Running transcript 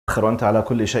وأنت على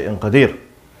كل شيء قدير.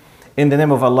 In the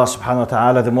name of Allah subhanahu wa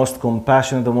ta'ala, the most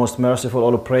compassionate, the most merciful,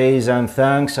 all praise and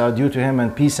thanks are due to Him,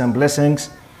 and peace and blessings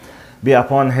be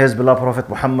upon His beloved Prophet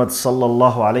Muhammad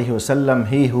sallallahu alayhi wasallam.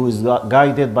 He who is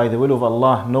guided by the will of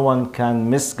Allah, no one can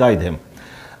misguide him.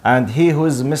 And he who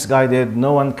is misguided,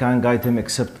 no one can guide him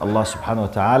except Allah subhanahu wa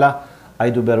ta'ala. I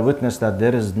do bear witness that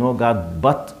there is no God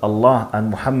but Allah, and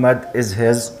Muhammad is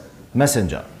His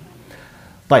messenger.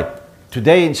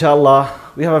 Today, inshallah,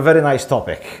 we have a very nice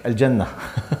topic, Al-Jannah.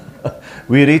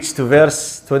 We reached to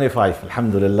verse 25,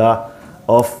 alhamdulillah,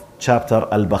 of chapter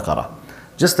Al-Baqarah.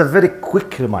 Just a very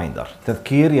quick reminder,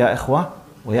 تذكير يا إخوة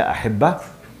ويا أحبة,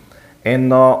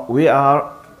 and we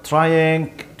are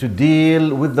trying to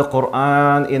deal with the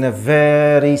Quran in a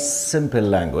very simple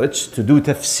language, to do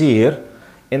tafsir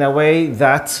in a way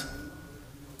that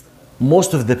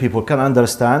most of the people can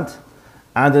understand,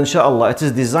 and inshallah it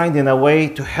is designed in a way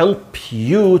to help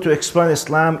you to explain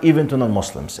Islam even to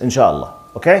non-Muslims, inshallah.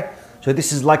 Okay? So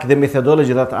this is like the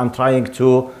methodology that I'm trying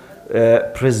to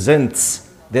present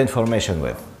the information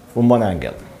with, from one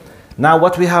angle. Now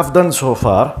what we have done so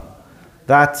far,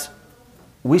 that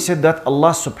we said that Allah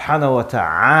subhanahu wa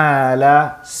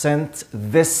ta'ala sent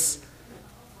this,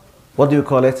 what do you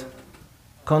call it?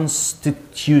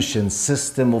 Constitution,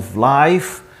 system of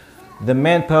life. The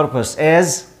main purpose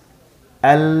is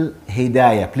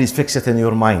Al-Hidayah. Please fix it in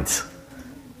your mind.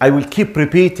 I will keep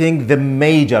repeating the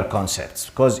major concepts,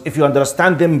 because if you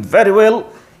understand them very well,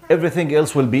 everything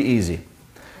else will be easy.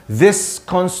 This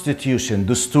constitution,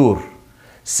 Dustur,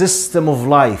 system of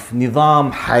life,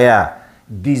 Nizam Haya,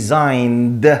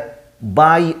 designed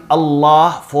by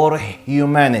Allah for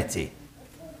humanity.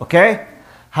 Okay?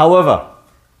 However,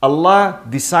 Allah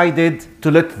decided to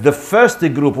let the first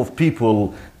group of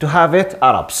people to have it,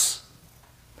 Arabs.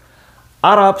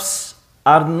 Arabs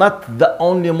are not the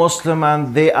only Muslim,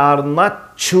 and they are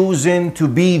not choosing to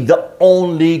be the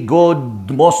only good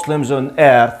Muslims on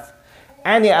earth.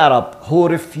 Any Arab who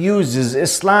refuses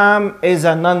Islam is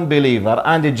a non-believer,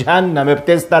 and Jannah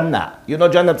بتستنى. You know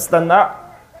Jannah بتستنى?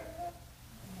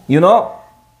 You know?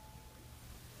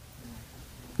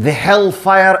 The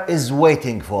hellfire is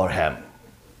waiting for him.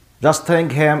 Just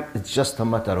thank him, it's just a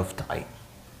matter of time.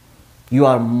 You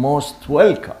are most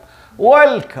welcome.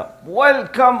 Welcome,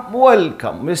 welcome,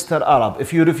 welcome, Mr. Arab.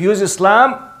 If you refuse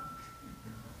Islam,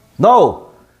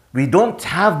 no, we don't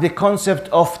have the concept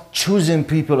of choosing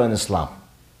people in Islam.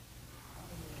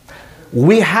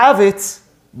 We have it,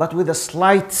 but with a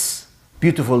slight,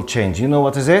 beautiful change. You know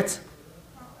what is it?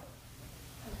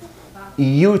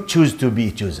 You choose to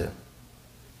be chosen.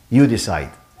 You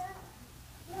decide.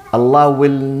 Allah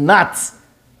will not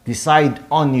decide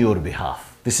on your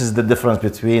behalf. This is the difference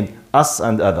between us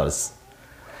and others.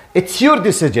 It's your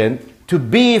decision to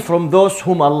be from those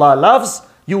whom Allah loves.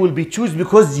 You will be chosen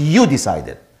because you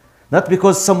decided, not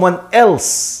because someone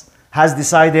else has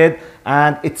decided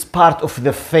and it's part of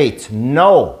the fate.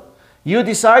 No, you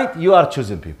decide, you are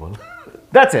chosen people.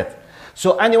 That's it.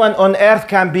 So anyone on earth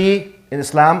can be in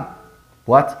Islam,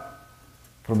 what?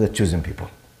 From the chosen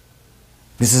people.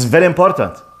 This is very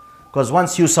important, because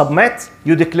once you submit,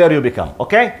 you declare, you become.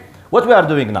 Okay? What we are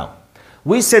doing now,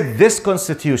 we said this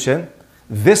constitution,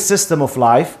 this system of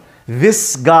life,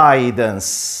 this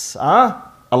guidance,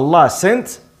 Allah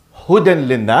sent, hudan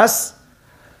linnas.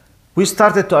 We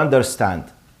started to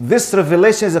understand. This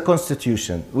revelation is a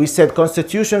constitution. We said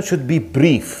constitution should be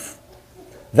brief.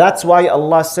 That's why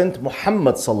Allah sent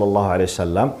Muhammad sallallahu alayhi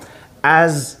wasallam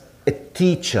as a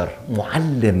teacher,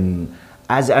 muallim,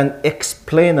 as an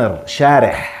explainer,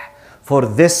 sharih, for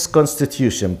this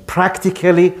constitution.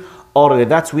 Practically, or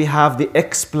that we have the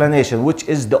explanation, which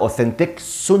is the authentic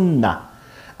sunnah.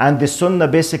 And the sunnah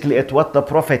basically at what the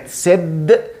Prophet said,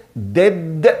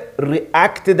 did,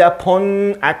 reacted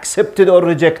upon, accepted or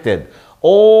rejected.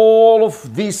 All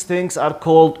of these things are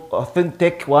called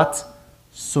authentic what?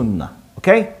 Sunnah.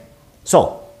 Okay?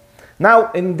 So,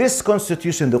 now in this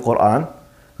constitution, the Quran,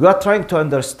 we are trying to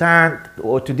understand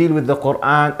or to deal with the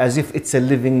Quran as if it's a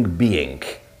living being.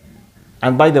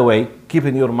 And by the way, keep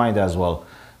in your mind as well,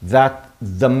 that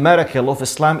the miracle of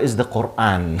Islam is the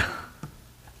Quran.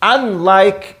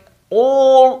 Unlike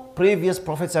all previous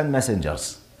prophets and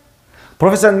messengers.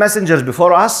 Prophets and messengers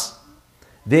before us,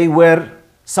 they were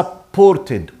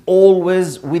supported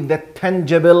always with the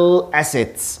tangible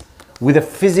assets, with a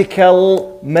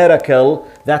physical miracle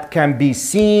that can be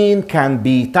seen, can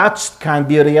be touched, can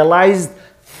be realized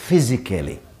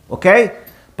physically. Okay?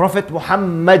 Prophet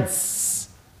Muhammad's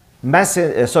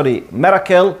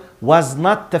miracle was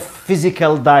not the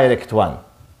physical direct one.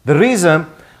 The reason,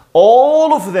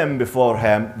 all of them before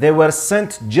him, they were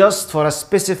sent just for a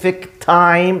specific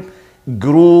time,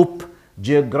 group,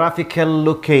 geographical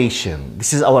location.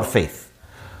 This is our faith.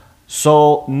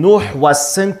 So Nuh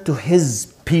was sent to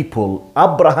his people,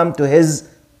 Abraham to his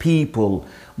people,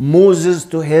 Moses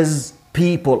to his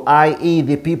people, i.e.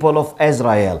 the people of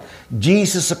Israel,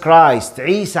 Jesus Christ,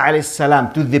 Isa alayhi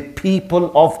salam, to the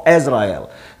people of Israel.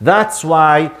 That's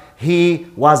why he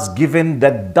was given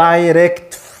the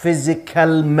direct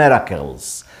physical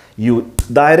miracles. You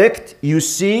direct, you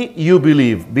see, you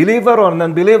believe. Believer or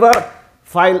non-believer,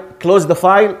 file, close the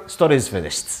file, story is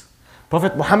finished.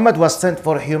 Prophet Muhammad was sent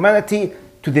for humanity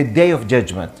to the day of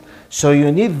judgment. So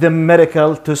you need the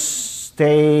miracle to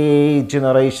stay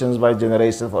generations by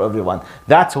generation for everyone.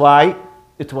 That's why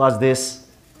it was this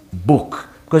book.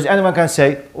 Because anyone can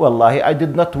say, Wallahi, I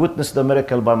did not witness the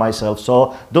miracle by myself,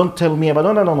 so don't tell me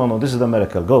about, no, this is the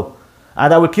miracle, go.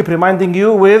 And I will keep reminding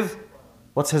you with,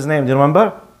 what's his name, do you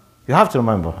remember? You have to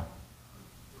remember.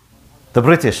 The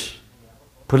British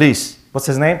police, what's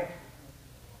his name?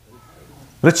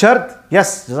 Richard?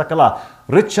 Yes, Jazakallah.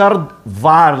 Richard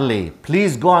Varley.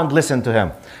 Please go and listen to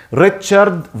him.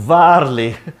 Richard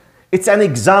Varley. It's an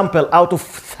example out of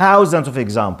thousands of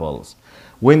examples.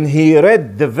 When he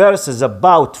read the verses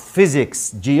about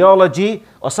physics, geology,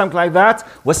 or something like that,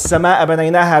 وَالسَّمَاءَ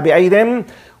بَنَيْنَاهَا بِأَيْدٍ,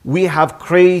 we have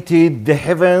created the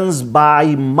heavens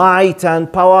by might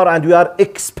and power and we are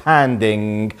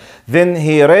expanding. Then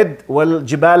he read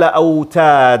وَالْجِبَالَ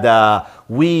أَوْتَادًا,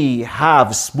 we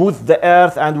have smoothed the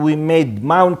earth and we made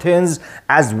mountains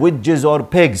as wedges or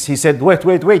pegs. He said, wait.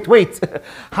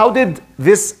 How did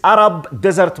this Arab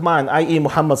desert man, i.e.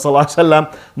 Muhammad sallallahu alaihi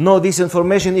wasallam, know this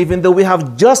information even though we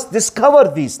have just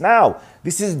discovered this now?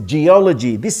 This is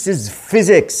geology, this is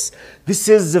physics, this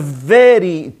is a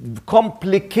very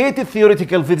complicated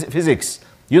theoretical physics.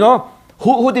 You know,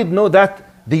 who did know that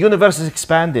the universe is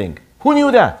expanding? Who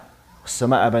knew that? So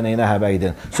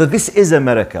this is a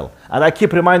miracle. And I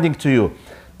keep reminding to you,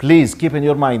 please keep in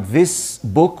your mind, this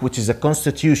book, which is a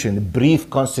constitution, a brief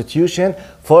constitution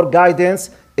for guidance,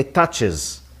 it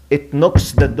touches, it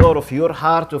knocks the door of your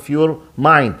heart, of your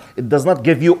mind. It does not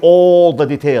give you all the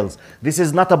details. This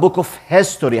is not a book of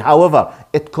history. However,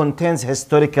 it contains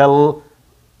historical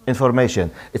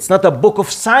information. It's not a book of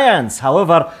science.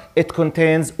 However, it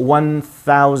contains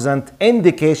 1,000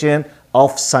 indication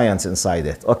of science inside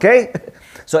it. Okay?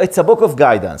 So it's a book of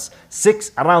guidance.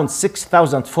 Around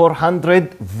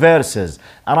 6,400 verses,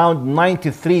 around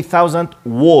 93,000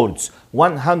 words,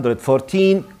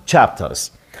 114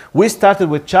 chapters. We started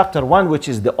with chapter 1, which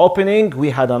is the opening. We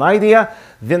had an idea.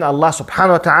 Then Allah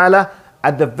subhanahu wa ta'ala,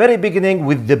 at the very beginning,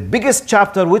 with the biggest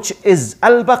chapter, which is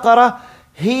Al-Baqarah,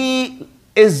 He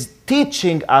is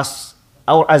teaching us,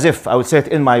 or as if, I would say it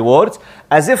in my words,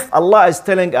 as if Allah is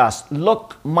telling us,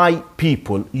 look, my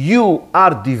people, you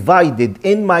are divided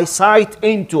in my sight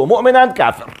into mu'min and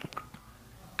kafir.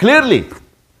 Clearly.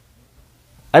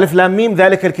 Alif Lam Mim,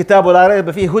 ذلك الكتاب لا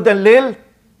ريب فيه هدى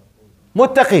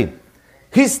للمتقين.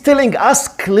 He's telling us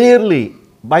clearly,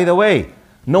 by the way,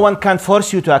 no one can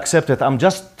force you to accept it. I'm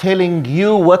just telling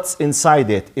you what's inside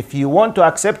it. If you want to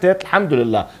accept it,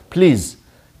 alhamdulillah, please,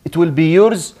 it will be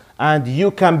yours and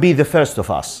you can be the first of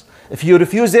us. If you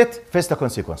refuse it, face the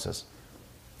consequences.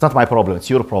 It's not my problem, it's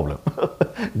your problem.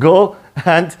 Go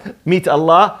and meet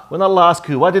Allah. When Allah asks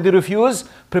you, what did you refuse?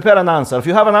 Prepare an answer. If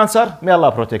you have an answer, may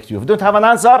Allah protect you. If you don't have an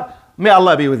answer, may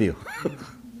Allah be with you.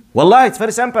 Wallah, it's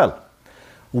very simple.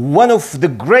 One of the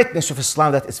greatness of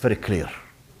Islam that is very clear.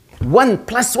 1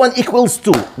 + 1 =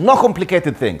 2. No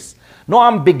complicated things. No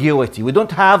ambiguity. We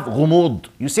don't have ghumud.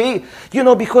 You see? You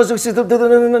know, because we say,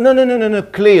 no.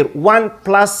 Clear. 1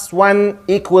 + 1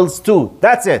 = 2.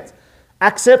 That's it.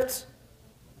 Accept,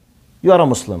 you are a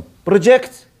Muslim.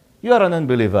 Reject, you are an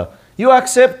unbeliever. You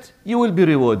accept, you will be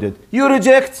rewarded. You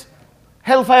reject,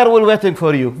 hellfire will waiting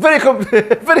for you.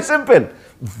 Very simple.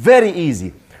 Very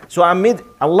easy. So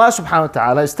Allah subhanahu wa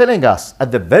ta'ala is telling us at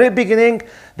the very beginning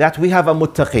that we have a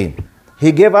muttaqeen.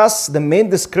 He gave us the main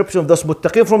description of those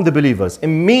muttaqeen from the believers.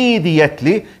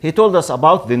 Immediately, He told us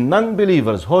about the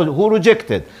non-believers who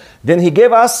rejected. Then He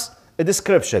gave us a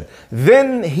description.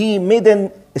 Then He made a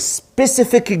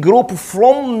specific group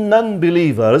from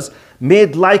non-believers,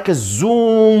 made like a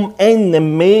zoom in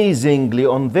amazingly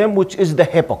on them, which is the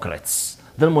hypocrites,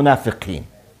 the munafiqeen.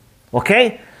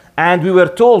 Okay? And we were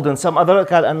told in some other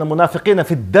ayat, أن المنافقين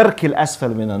في الدرك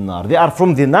الأسفل من النار. They are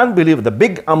from the non-believer. The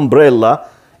big umbrella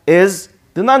is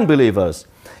the non-believers.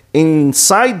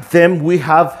 Inside them we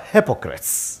have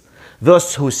hypocrites.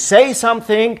 Those who say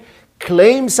something,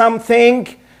 claim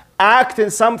something, act in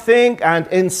something, and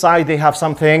inside they have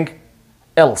something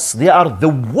else. They are the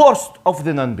worst of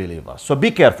the non-believers. So be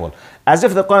careful. As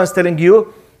if the Quran is telling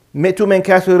you, two main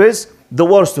categories, the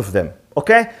worst of them.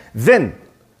 Okay? Then,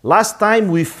 last time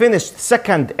we finished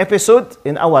second episode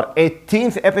in our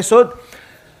 18th episode,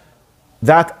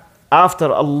 that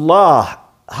after Allah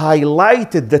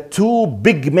highlighted the two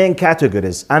big main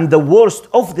categories and the worst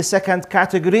of the second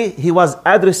category, he was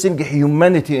addressing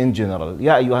humanity in general.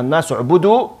 يا أيها الناس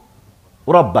اعبدوا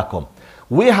ربكم.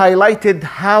 We highlighted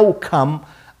how come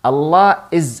Allah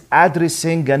is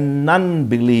addressing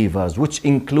non-believers, which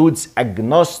includes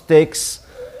agnostics,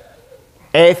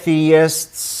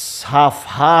 atheists,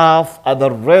 half-half,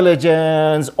 other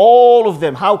religions, all of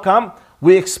them. How come?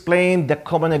 We explained the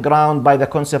common ground by the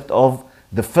concept of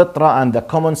the fitra and the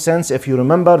common sense. If you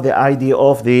remember the idea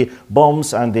of the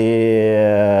bombs and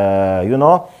the,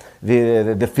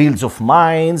 the fields of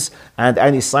mines and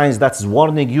any signs that's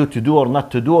warning you to do or not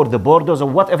to do, or the borders or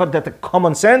whatever, that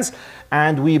common sense.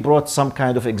 And we brought some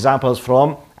kind of examples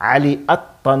from Ali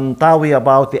at-Tantawi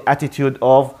about the attitude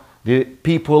of the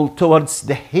people towards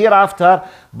the hereafter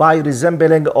by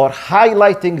resembling or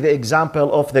highlighting the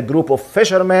example of the group of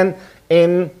fishermen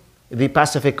in the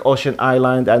Pacific Ocean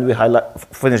island, and we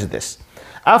finished this.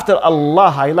 After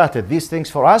Allah highlighted these things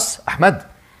for us, Ahmed,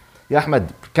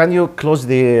 can you close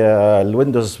the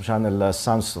windows channel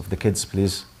sounds of the kids,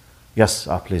 please? Yes,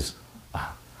 please.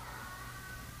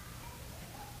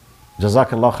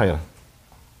 Jazakallah khair.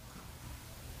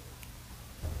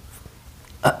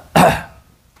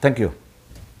 Thank you.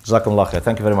 Jazakallah khair.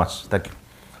 Thank you very much. Thank you.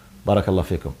 Barakallah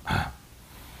fikum.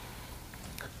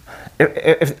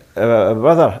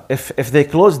 Brother, if they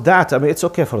close that, I mean, it's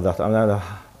okay for that. I mean,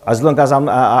 as long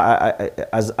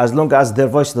as their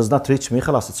voice does not reach me,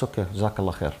 khalas, it's okay.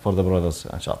 Jazakallah khair for the brothers,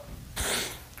 inshallah.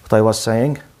 What I was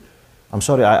saying, I'm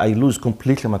sorry, I lose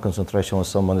completely my concentration when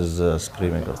someone is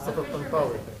screaming.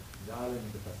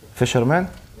 Fisherman?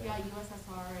 Yeah,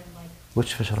 USSR and like.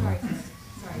 Which fisherman?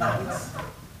 Sorry.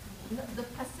 The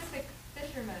Pacific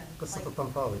fishermen.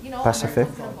 Like, Pacific?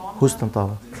 Who's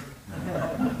Tantawi?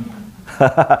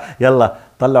 يلا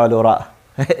طلعوا الوراء.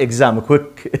 Exam,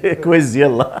 quick quiz,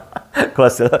 يلا.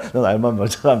 No, I remember,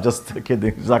 I'm just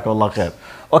kidding. Jazakallah khair.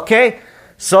 Okay,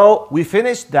 so we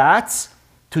finished that.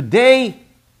 Today,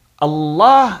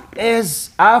 Allah is,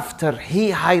 after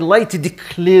He highlighted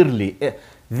clearly,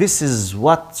 this is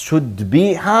what should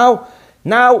be, how.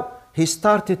 Now, He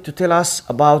started to tell us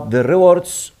about the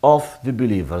rewards of the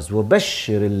believers.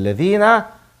 وَبَشِّرِ الَّذِينَ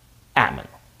آمَنُوا.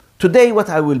 Today what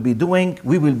I will be doing,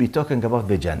 we will be talking about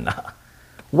the Jannah.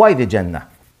 Why the Jannah?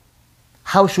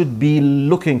 How should be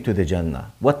looking to the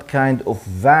Jannah? What kind of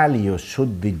value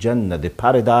should the Jannah, the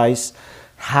paradise,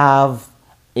 have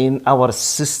in our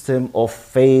system of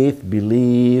faith,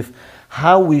 belief?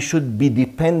 How we should be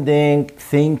depending,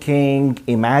 thinking,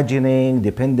 imagining,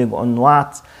 depending on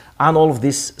what? And all of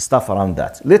this stuff around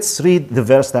that. Let's read the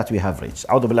verse that we have reached.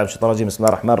 أعوذ بالله من الشيطان الرجيم بسم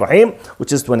الله الرحمن الرحيم,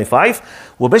 which is 25.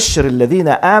 وبشر الذين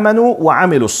آمنوا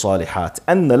وعملوا الصالحات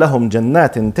أن لهم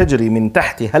جنات تجري من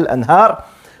تحتها الأنهار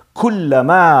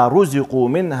كلما رزقوا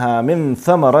منها من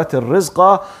ثمرة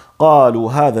الرزق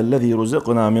قالوا هذا الذي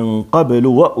رزقنا من قبل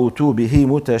وأتوا به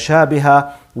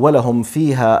متشابها ولهم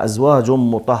فيها أزواج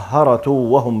مطهرة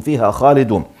وهم فيها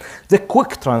خالدون. The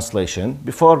quick translation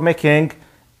before making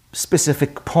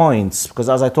specific points, because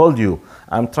as I told you,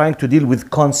 I'm trying to deal with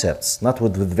concepts, not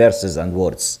with verses and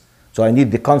words. So I need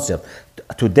the concept.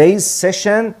 Today's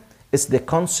session is the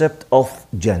concept of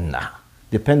Jannah,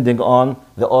 depending on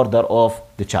the order of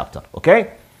the chapter.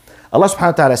 Okay? Allah subhanahu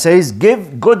wa ta'ala says,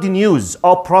 give good news,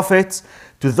 O Prophet,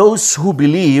 to those who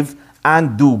believe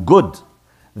and do good,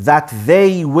 that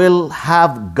they will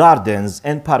have gardens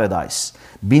in paradise,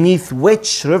 beneath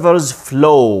which rivers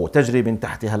flow, تجري من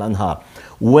تحتها الأنهار.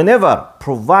 Whenever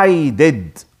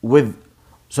provided with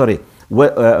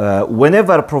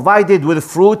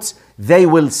fruit, they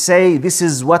will say, this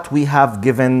is what we have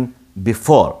given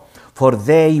before. For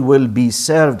they will be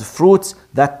served fruits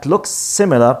that look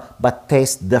similar but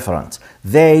taste different.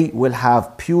 They will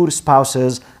have pure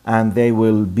spouses and they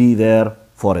will be there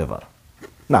forever.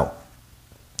 Now,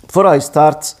 before I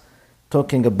start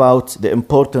talking about the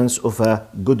importance of a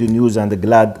good news and the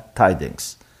glad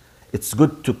tidings, it's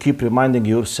good to keep reminding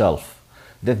yourself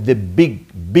that the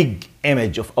big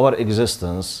image of our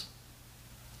existence,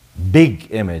 big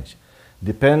image,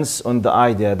 depends on the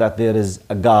idea that there is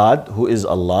a God who is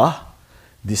Allah,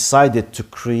 decided to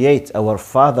create our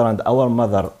father and our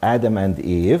mother, Adam and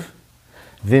Eve.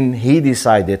 Then He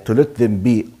decided to let them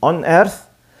be on earth,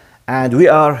 and we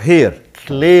are here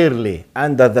clearly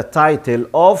under the title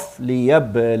of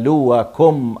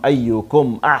لِيَبْلُوَكُمْ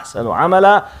أَيُّكُمْ أَحْسَنُ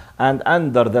عَمَلًا, and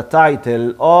under the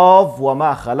title of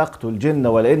وَمَا خَلَقْتُ الْجِنَّ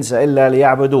وَالْإِنسَ إِلَّا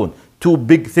لِيَعْبُدُونَ. Two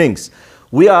big things.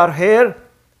 We are here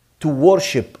to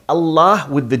worship Allah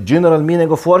with the general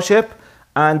meaning of worship,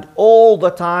 and all the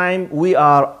time we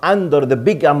are under the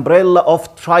big umbrella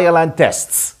of trial and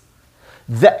tests.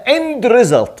 The end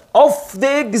result of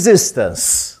the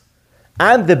existence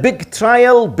and the big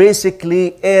trial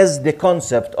basically is the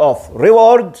concept of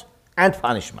reward and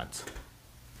punishment.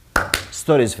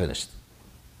 Story is finished.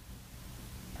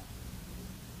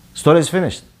 Story is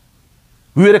finished.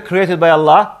 We were created by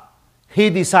Allah. He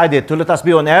decided to let us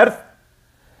be on earth.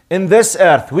 In this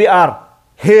earth, we are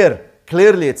here.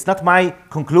 Clearly, it's not my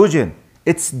conclusion.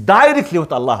 It's directly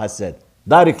what Allah has said.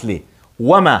 Directly.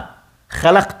 وَمَا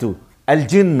خَلَقْتُ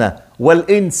الْجِنَّ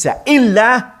وَالْإِنسَ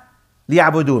إِلَّا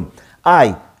لِيَعْبُدُونَ.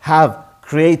 I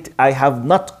have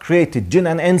not created jinn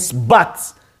and ins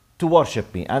but to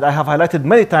worship me. And I have highlighted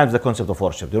many times the concept of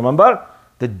worship. Do you remember?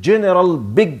 The general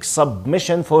big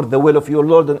submission for the will of your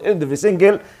Lord in every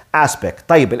single aspect.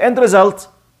 طيب, the end result,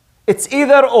 it's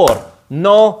either or,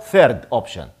 no third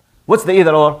option. What's the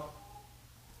either or?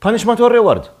 Punishment or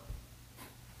reward?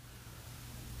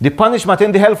 The punishment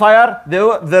in the hellfire,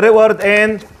 the reward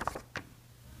in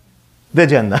the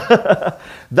Jannah.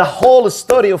 The whole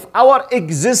story of our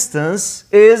existence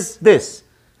is this.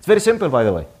 It's very simple, by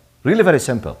the way. Really very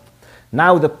simple.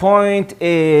 Now the point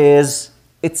is,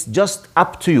 it's just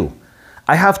up to you.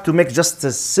 I have to make just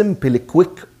a simple,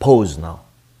 quick pause now.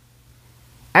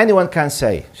 Anyone can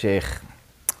say, Sheikh,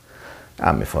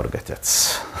 forget it.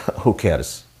 Who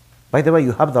cares? By the way,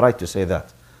 you have the right to say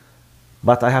that.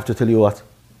 But I have to tell you what?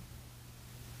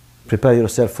 Prepare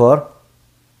yourself for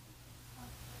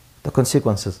the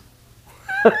consequences.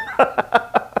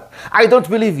 I don't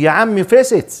believe, ya ammi,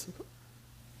 face it.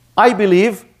 I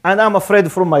believe and I'm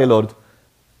afraid from my Lord.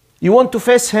 You want to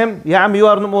face him? Ya ammi, you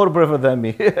are no more braver than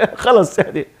me.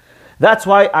 That's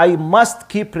why I must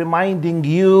keep reminding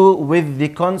you with the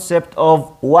concept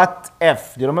of what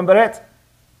if. Do you remember it?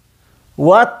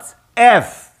 What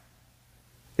if?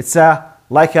 It's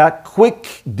like a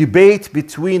quick debate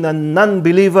between a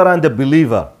non-believer and a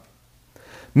believer.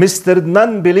 Mr.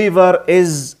 Non-believer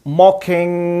is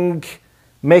mocking,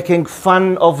 making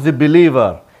fun of the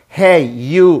believer. Hey,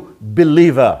 you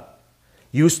believer,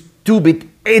 you stupid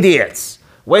idiots,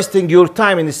 wasting your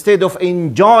time instead of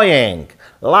enjoying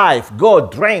life. Go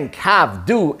drink, have,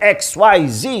 do X, Y,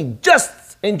 Z,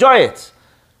 just enjoy it.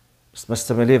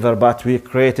 Mr. Believer, but we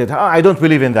created, I don't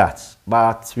believe in that.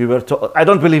 But we were told, I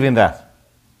don't believe in that.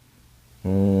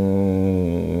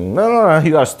 No,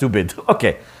 you are stupid.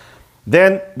 Okay.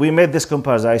 Then we made this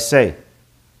comparison. I say,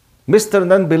 Mr.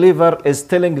 Non-believer is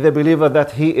telling the believer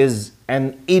that he is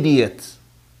an idiot,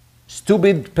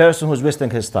 stupid person who's wasting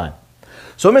his time.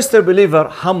 So Mr. Believer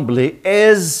humbly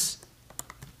is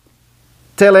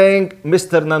telling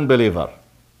Mr. Non-believer,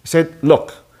 he said,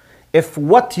 look, if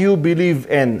what you believe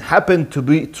in happened to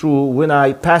be true, when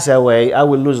I pass away, I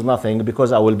will lose nothing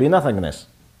because I will be nothingness.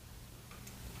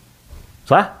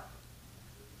 So,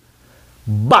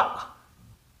 but,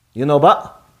 you know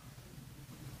but?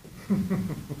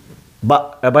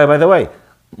 But, by the way,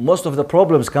 most of the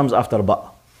problems comes after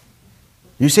but.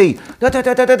 You say, but,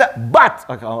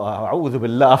 أعوذ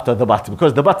بالله after the but,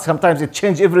 because the but sometimes it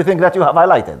changes everything that you have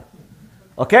highlighted.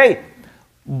 Okay?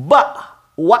 But,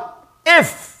 what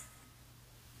if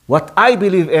what I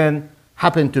believe in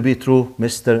happened to be true,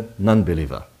 Mr.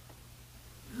 Non-believer?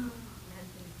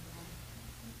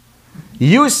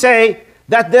 You say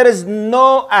that there is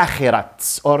no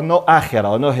akhirat or no akhirah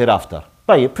or no hereafter.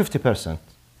 طيب 50%.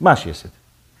 ماشي يا سيدي.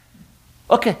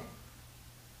 Okay.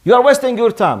 You are wasting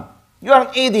your time. You are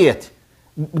an idiot.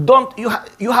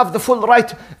 You have the full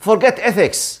right. Forget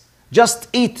ethics. Just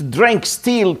eat, drink,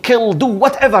 steal, kill, do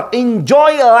whatever.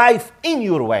 Enjoy life in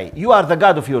your way. You are the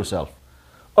God of yourself.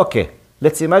 Okay.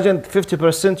 Let's imagine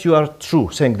 50% you are true,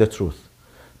 saying the truth.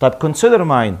 But consider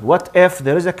mine. What if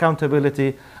there is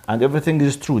accountability and everything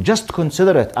is true? Just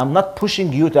consider it. I'm not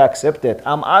pushing you to accept it.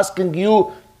 I'm asking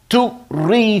you to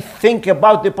rethink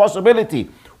about the possibility.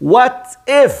 What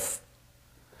if,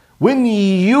 when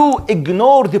you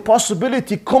ignore the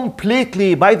possibility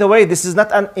completely, by the way, this is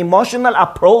not an emotional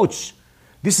approach.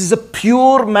 This is a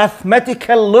pure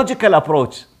mathematical, logical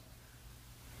approach.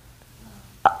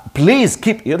 Please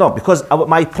keep, because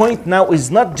my point now is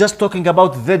not just talking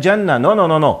about the Jannah.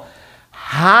 No.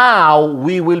 How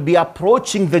we will be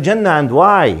approaching the Jannah and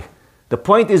why. The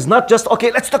point is not just, okay,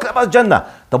 let's talk about Jannah.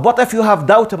 But what if you have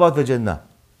doubt about the Jannah?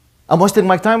 I'm wasting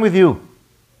my time with you.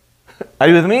 Are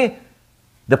you with me?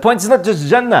 The point is not just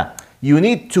Jannah. You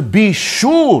need to be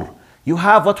sure you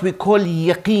have what we call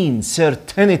yaqeen,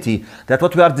 certainty, that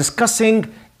what we are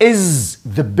discussing is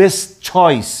the best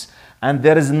choice. And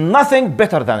there is nothing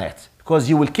better than it. Because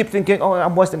you will keep thinking, oh,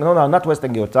 I'm wasting. No, I'm not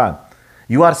wasting your time.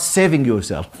 you are saving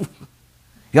yourself.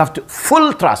 You have to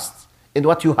full trust in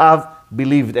what you have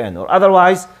believed in, or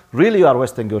otherwise, really you are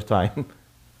wasting your time.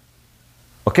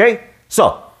 Okay?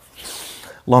 So,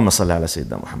 Allahumma salli ala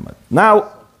Sayyidina Muhammad. Now,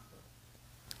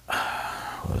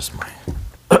 where's my...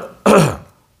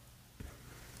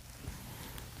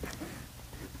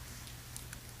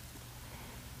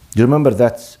 Do you remember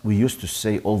that we used to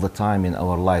say all the time in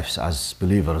our lives as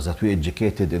believers, that we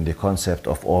educated in the concept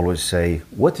of always say,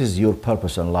 what is your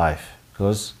purpose in life?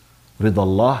 Because Rid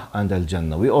Allah and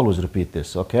Al-Jannah. We always repeat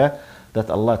this, okay? That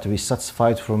Allah to be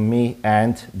satisfied from me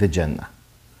and the Jannah.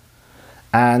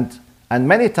 And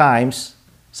many times,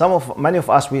 many of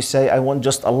us, we say, I want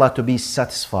just Allah to be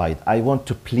satisfied. I want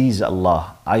to please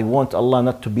Allah. I want Allah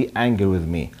not to be angry with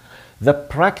me. The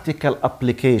practical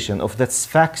application of that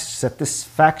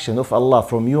satisfaction of Allah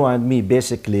from you and me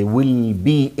basically will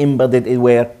be embedded in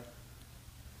where?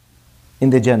 In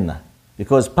the Jannah.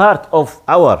 Because part of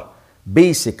our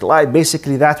basic life,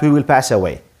 basically that we will pass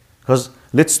away. Because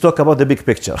let's talk about the big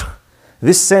picture.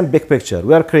 This same big picture,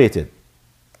 we are created,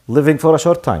 living for a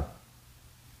short time.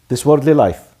 This worldly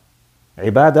life,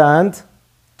 ibadah and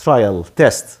trial,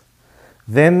 test.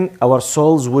 Then our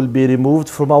souls will be removed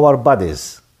from our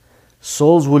bodies.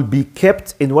 Souls will be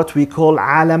kept in what we call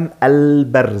alam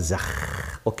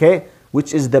al-barzakh, okay?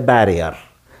 Which is the barrier,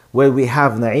 where we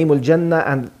have na'im al-jannah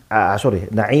and,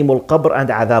 na'im al-qabr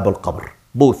and adhab al-qabr,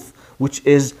 both, which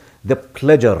is the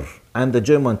pleasure and the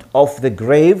enjoyment of the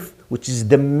grave, which is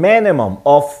the minimum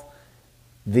of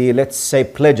the, let's say,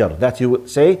 pleasure that you would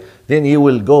say. Then you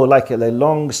will go like a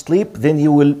long sleep, then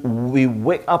we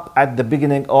wake up at the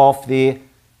beginning of the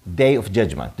day of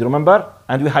judgment. Do you remember?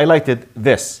 And we highlighted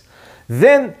this.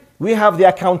 Then we have the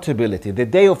accountability, the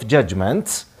day of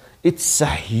judgment. It's a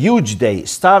huge day. It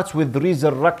starts with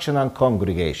resurrection and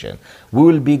congregation. We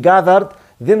will be gathered,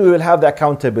 then we will have the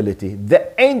accountability.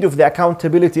 The end of the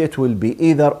accountability, it will be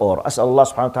either or. Ask Allah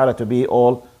subhanahu wa ta'ala to be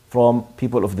all from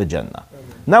people of the Jannah.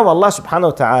 Now Allah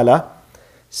subhanahu wa ta'ala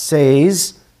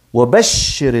says,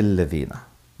 وَبَشِّرِ الَّذِينَ.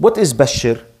 What is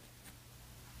bashir?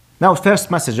 Now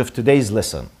first message of today's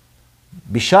lesson.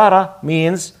 Bishara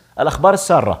means al-akhbar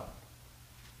al-sarra.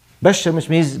 Bashir, which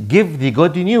means give the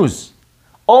good news.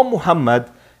 O Muhammad,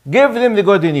 give them the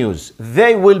good news.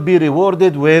 They will be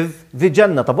rewarded with the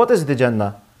Jannah. But what is the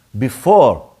Jannah?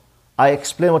 Before I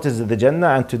explain what is the Jannah,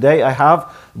 and today I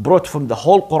have brought from the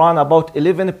whole Quran about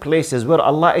 11 places where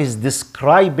Allah is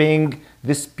describing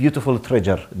this beautiful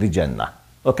treasure, the Jannah.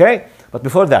 Okay? But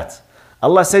before that,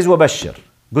 Allah says, وَبَشِّرْ,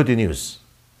 good news.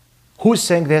 Who's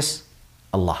saying this?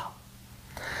 Allah.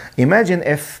 Imagine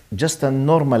if just a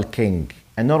normal king,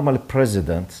 a normal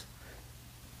president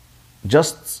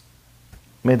just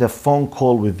made a phone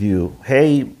call with you.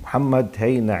 Hey Muhammad,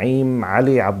 hey Naeem,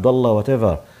 Ali, Abdullah,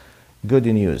 whatever. Good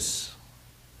news.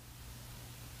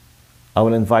 I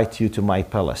will invite you to my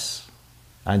palace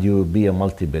and you will be a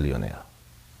multi-billionaire.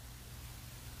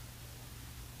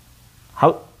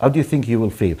 How do you think you will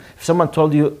feel? If someone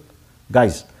told you,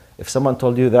 guys, if someone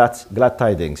told you that, glad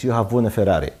tidings, you have won a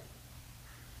Ferrari.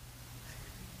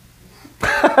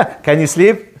 Can you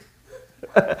sleep?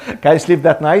 Can you sleep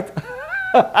that night?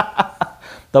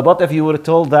 But if you were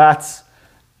told that,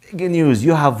 good news,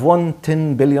 you have won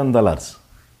 $10 billion.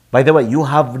 By the way, you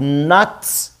have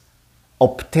not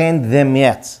obtained them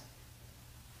yet.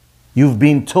 You've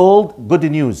been told good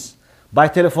news by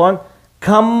telephone,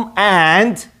 come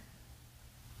and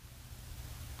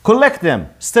collect them.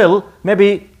 Still,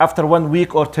 maybe after 1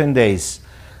 week or 10 days,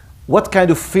 what kind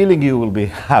of feeling you will be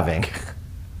having?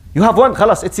 You have one,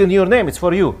 khalas, it's in your name, it's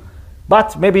for you.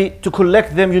 But maybe to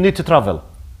collect them, you need to travel.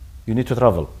 You need to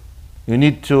travel. You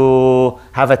need to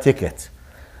have a ticket.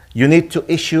 You need to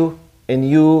issue a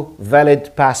new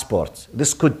valid passport.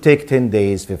 This could take 10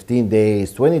 days, 15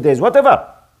 days, 20 days, whatever.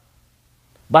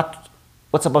 But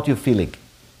what's about your feeling?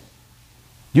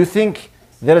 Do you think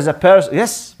there is a person?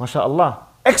 Yes, mashallah.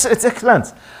 It's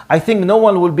excellent. I think no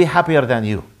one will be happier than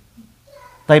you.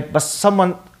 But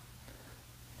someone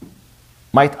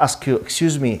might ask you,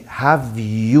 excuse me, have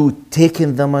you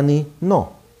taken the money?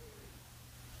 No.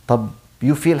 But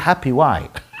you feel happy, why?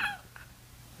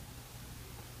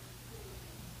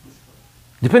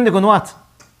 Depending on what?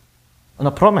 On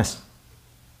a promise.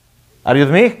 Are you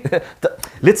with me?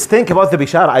 Let's think about the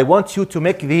bishara. I want you to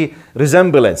make the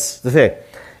resemblance. To say,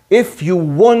 if you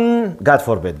won, God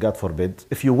forbid,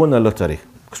 if you won a lottery,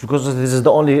 because this is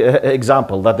the only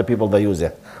example that the people they use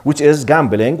it, which is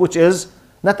gambling, which is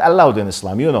not allowed in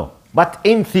Islam, you know. But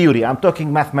in theory, I'm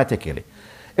talking mathematically.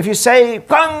 If you say,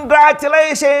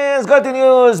 congratulations, good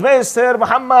news, Mr.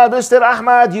 Muhammad, Mr.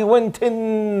 Ahmad, you win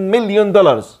 $10 million.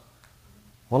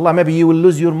 Wallah, maybe you will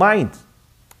lose your mind.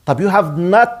 but you have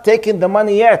not taken the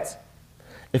money yet.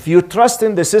 If you trust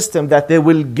in the system that they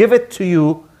will give it to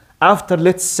you after,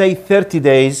 let's say, 30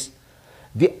 days,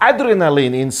 the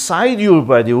adrenaline inside your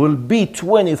body will be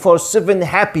 24/7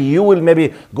 happy. You will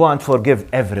maybe go and forgive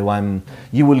everyone.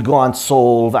 You will go and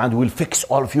solve and will fix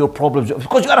all of your problems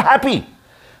because you are happy.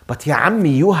 But ya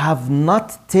ammi, you have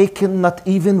not taken not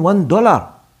even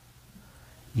 $1.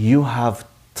 You have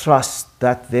trust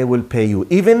that they will pay you.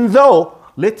 Even though,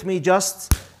 let me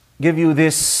just give you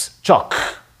this chalk.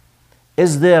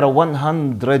 Is there a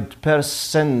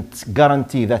 100%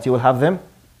 guarantee that you will have them?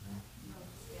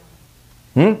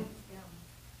 No,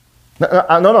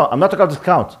 I'm not talking about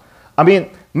discount. I mean,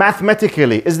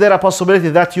 mathematically, is there a possibility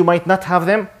that you might not have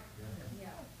them? Yeah.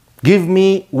 Give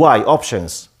me why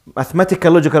options.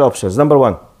 Mathematical, logical options. Number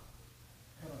one.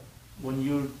 When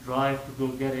you drive to go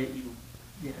get it, you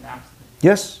get an accident.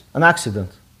 Yes, an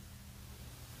accident.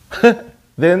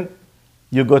 Then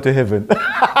you go to heaven.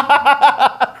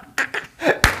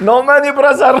 No money,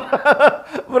 brother.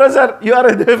 Brother, you are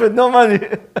in heaven, no money.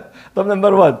 That's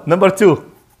number one. Number two.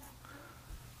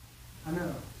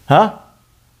 Huh?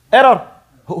 Error.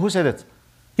 Who said it?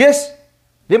 Yes.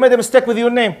 They made a mistake with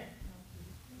your name.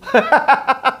 ya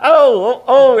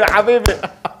habibi.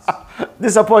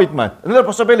 Disappointment. Another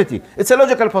possibility. It's a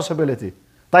logical possibility.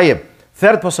 طيب.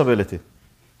 Third possibility.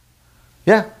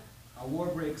 Yeah. A war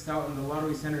breaks out and the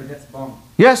lottery center gets bombed.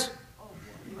 Yes.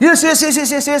 Yes.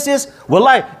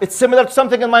 Wallahi, it's similar to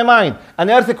something in my mind. An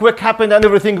earthquake happened and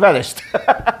everything vanished.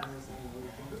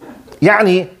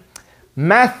 يعني,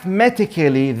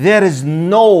 mathematically, there is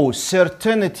no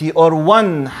certainty or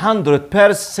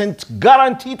 100%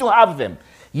 guarantee to have them.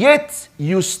 Yet,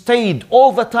 you stayed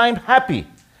all the time happy.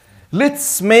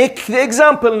 Let's make the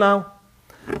example now.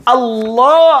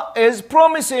 Allah is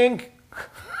promising,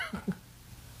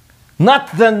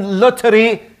 not the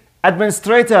lottery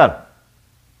administrator,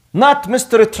 not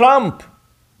Mr. Trump,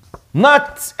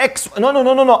 not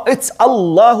No. It's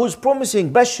Allah who's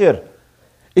promising, Bashir.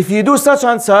 If you do such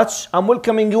and such, I'm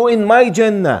welcoming you in my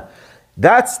Jannah.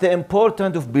 That's the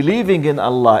importance of believing in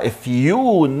Allah. If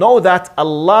you know that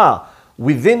Allah,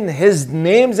 within His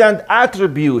names and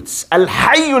attributes,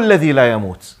 Al-Hayyu alladhi la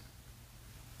yamut,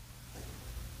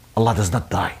 Allah does not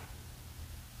die.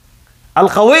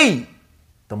 Al-Qawi,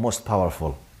 the most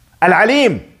powerful.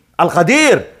 Al-Alim,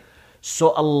 Al-Qadir.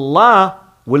 So Allah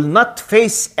will not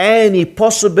face any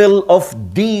possible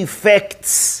of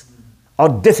defects or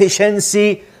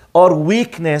deficiency or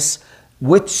weakness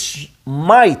which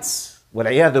might,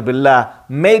 wal'iyadu billah,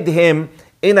 made him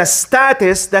in a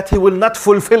status that he will not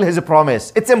fulfill his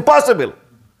promise. It's impossible.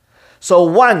 So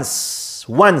once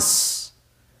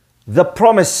the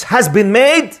promise has been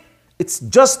made, it's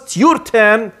just your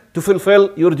turn to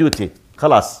fulfill your duty.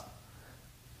 Khalas.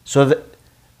 So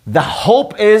the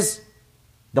hope is,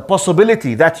 the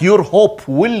possibility that your hope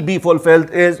will be fulfilled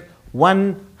is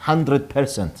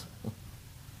 100%.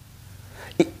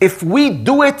 If we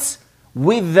do it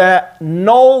with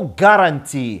no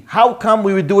guarantee, how come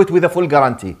we would do it with a full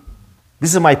guarantee?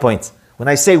 This is my point. When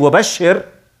I say wabashir,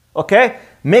 okay,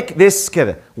 make this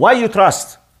kida. Why you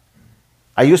trust?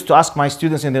 I used to ask my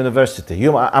students in the university.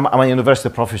 I'm a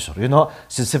university professor.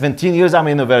 Since 17 years I'm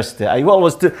in university. I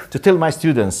always to tell my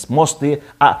students, mostly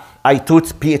I taught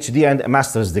PhD and a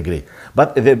master's degree.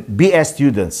 But the BA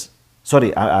students,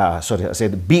 I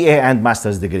said BA and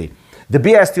master's degree. The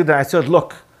BA student, I said,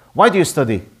 look, why do you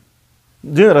study?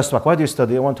 Do you respect? Why do you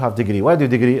study? I want to have degree. Why do you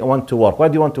degree? I want to work. Why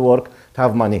do you want to work? To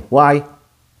have money. Why?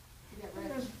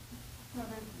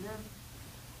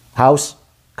 House,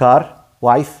 car,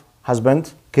 wife,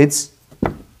 husband, kids,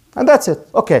 and that's it.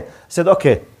 Okay. I said,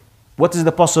 okay, what is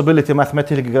the possibility,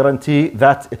 mathematically guarantee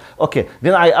that? Okay.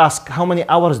 Then I ask, how many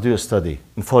hours do you study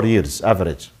in 4 years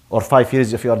average? Or 5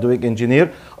 years if you are doing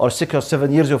engineer, or 6 or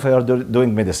 7 years if you are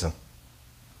doing medicine?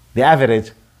 The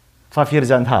average, 5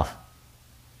 years and a half.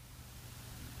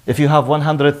 If you have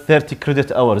 130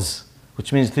 credit hours,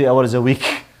 which means 3 hours a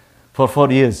week for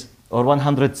 4 years, or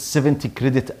 170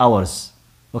 credit hours,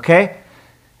 okay?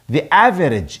 The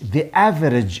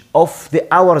average of the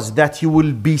hours that you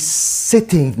will be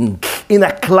sitting in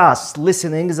a class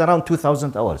listening is around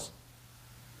 2,000 hours.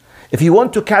 If you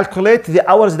want to calculate the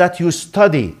hours that you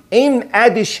study in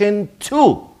addition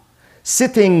to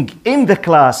sitting in the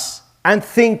class and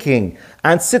thinking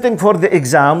and sitting for the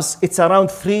exams, it's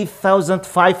around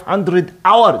 3,500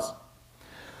 hours.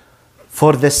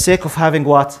 For the sake of having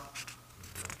what?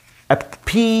 A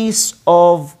piece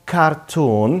of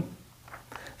cartoon.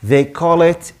 They call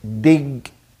it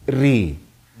degree.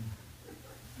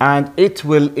 And it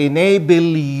will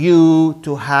enable you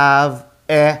to have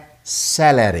a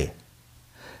salary.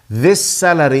 this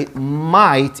salary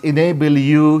might enable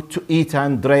you to eat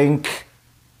and drink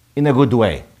in a good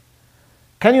way.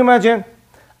 Can you imagine?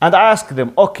 And I ask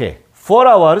them, okay, 4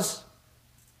 hours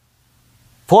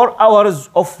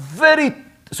of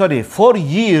 4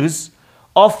 years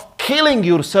of killing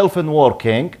yourself and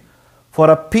working for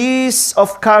a piece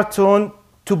of cartoon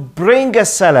to bring a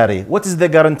salary. What is the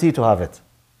guarantee to have it?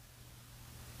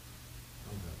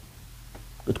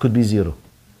 It could be 0,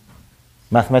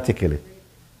 mathematically.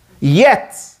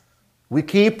 Yet, we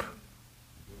keep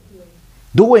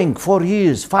doing 4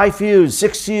 years, 5 years,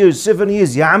 6 years, 7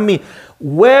 years. Ya ammi,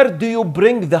 where do you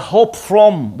bring the hope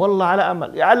from? Wallah ala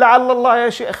amal. Ya Allah ya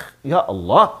Sheikh. Ya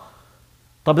Allah.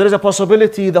 But there is a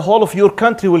possibility the whole of your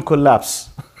country will collapse.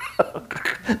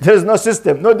 There is no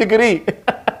system, no degree,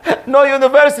 no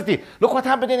university. Look what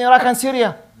happened in Iraq and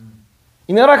Syria.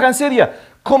 In Iraq and Syria,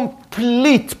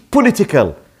 complete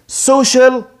political,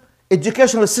 social,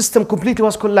 educational system completely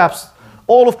was collapsed.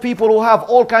 All of people who have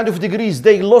all kind of degrees,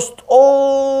 they lost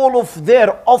all of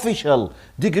their official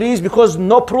degrees because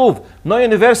no proof, no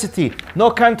university,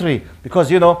 no country. Because,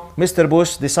 you know, Mr.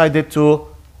 Bush decided to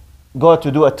go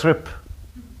to do a trip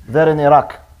there in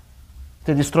Iraq.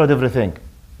 They destroyed everything.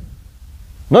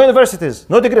 No universities,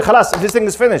 no degree, khalas, everything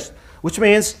is finished. Which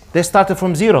means they started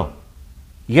from 0.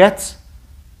 Yet,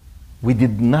 we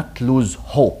did not lose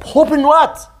hope. Hope in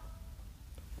what?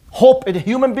 Hope in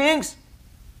human beings?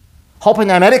 Hope in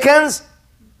Americans?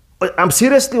 I'm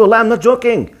seriously, wallah, I'm not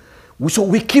joking. So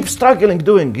we keep struggling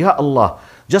doing, Ya Allah.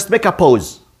 Just make a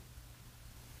pause.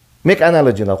 Make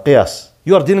analogy now, qiyas.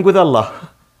 You are dealing with Allah.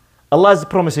 Allah is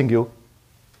promising you.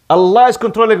 Allah is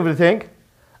controlling everything.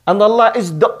 And Allah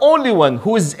is the only one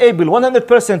who is able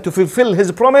 100% to fulfill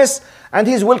His promise, and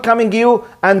He is welcoming you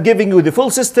and giving you the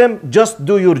full system. Just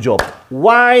do your job.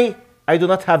 Why I do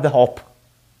not have the hope?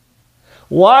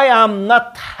 Why I'm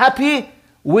not happy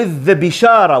with the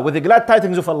bishara, with the glad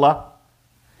tidings of Allah?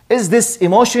 Is this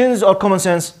emotions or common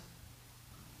sense?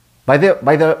 By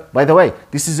the way,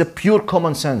 this is a pure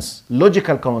common sense,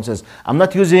 logical common sense. I'm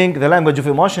not using the language of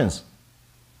emotions.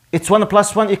 It's 1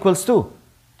 + 1 = 2.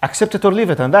 Accept it or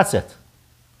leave it, and that's it.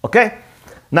 Okay?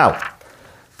 Now,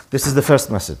 this is the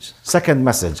first message. Second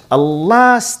message.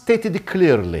 Allah stated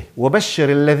clearly, وَبَشِّرِ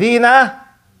الَّذِينَ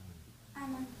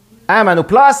آمَنُوا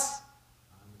plus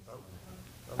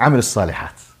عَمِلُوا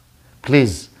الصَّالِحَاتِ.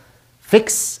 Please,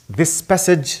 fix this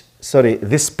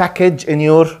package in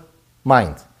your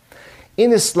mind.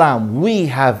 In Islam, we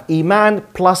have Iman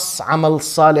plus Amal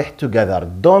Salih together.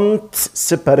 Don't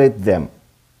separate them.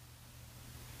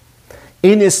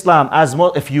 In Islam,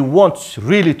 if you want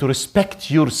really to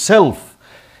respect yourself,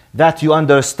 that you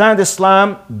understand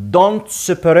Islam, don't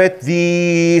separate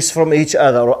these from each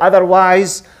other. Or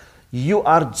otherwise, you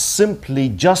are simply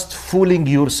just fooling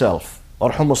yourself or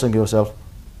hummusing yourself.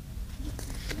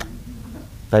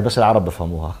 طيب بس العرب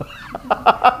بفهموها.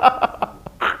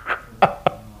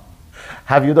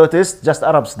 Have you noticed? Just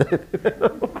Arabs.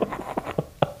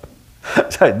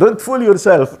 Don't fool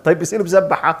yourself. طيب يصير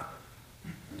بزبحة.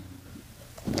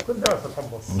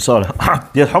 I'm sorry.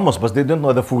 They're hummus, but they don't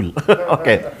know the fool.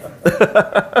 Okay.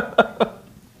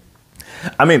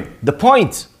 I mean, the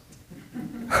point.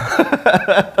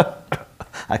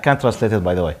 I can't translate it,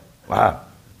 by the way.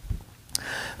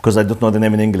 Because I don't know the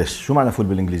name in English. شو معنى فول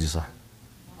بالإنجليزي صح؟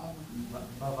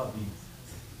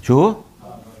 شو؟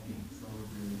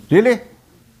 Really?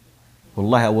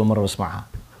 والله أول مرة بسمعها.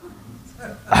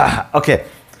 Okay.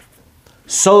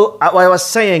 So I was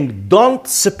saying, don't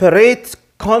separate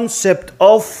concept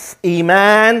of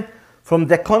Iman from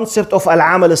the concept of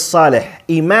Al-Amal Al-Salih.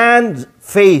 Iman,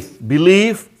 faith,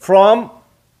 belief, from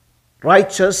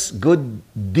righteous good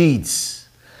deeds.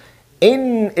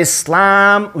 In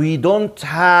Islam, we don't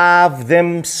have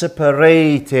them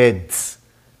separated.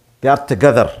 They are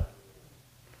together.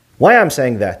 Why I'm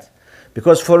saying that?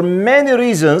 Because for many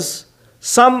reasons,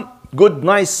 some good,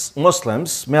 nice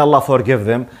Muslims, may Allah forgive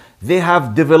them, they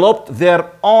have developed their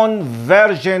own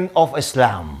version of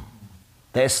Islam.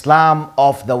 The Islam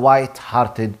of the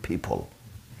white-hearted people.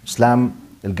 Islam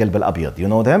al-Qalb al-Abyad. You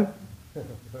know them?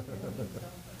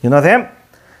 You know them?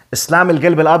 Islam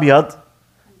al-Qalb al-Abyad,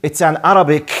 it's an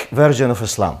Arabic version of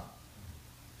Islam.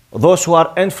 Those who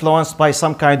are influenced by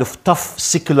some kind of tough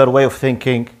secular way of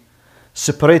thinking,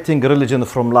 separating religion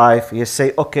from life, you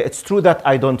say, okay, it's true that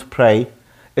I don't pray.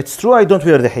 It's true I don't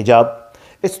wear the hijab.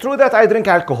 It's true that I drink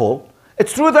alcohol.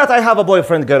 It's true that I have a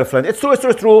boyfriend, girlfriend. It's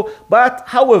true. But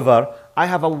however, I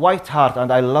have a white heart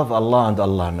and I love Allah and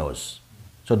Allah knows.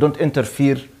 So don't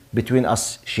interfere between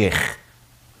us, Sheikh.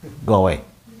 Go away.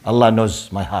 Allah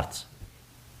knows my heart.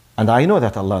 And I know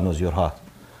that Allah knows your heart.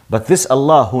 But this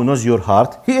Allah who knows your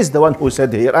heart, He is the one who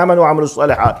said here, آمنوا وعملوا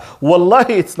الصالحات.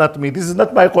 Wallahi, it's not me. This is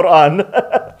not my Quran.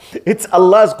 It's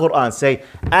Allah's Quran. Say,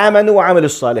 آمنوا وعملوا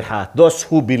الصالحات. Those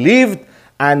who believed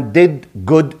and did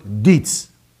good deeds.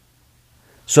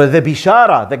 So the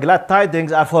bishara, the glad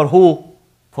tidings are for who?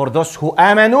 For those who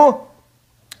آمنوا.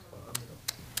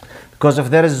 Because if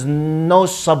there is no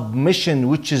submission,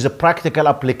 which is a practical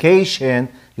application,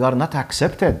 you are not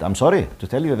accepted. I'm sorry to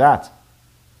tell you that.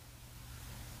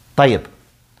 طيب.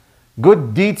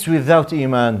 Good deeds without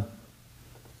iman.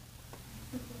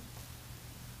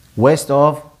 Waste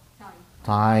of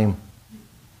time.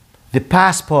 The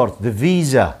passport, the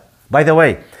visa. By the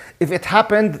way, if it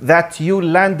happened that you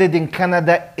landed in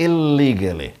Canada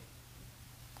illegally,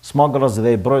 smugglers,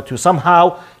 they brought you,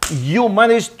 somehow you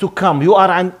managed to come, you are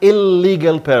an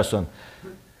illegal person.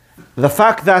 The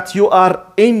fact that you are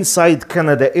inside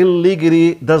Canada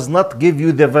illegally does not give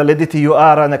you the validity you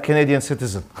are a Canadian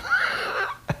citizen.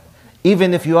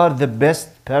 Even if you are the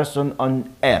best person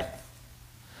on earth.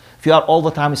 If you are all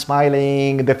the time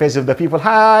smiling in the face of the people,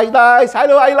 hi, nice,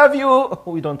 hello, I love you.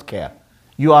 We don't care.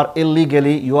 You are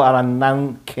illegally, you are a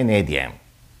non-Canadian.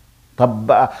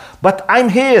 But I'm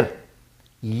here.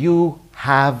 You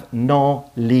have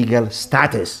no legal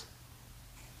status.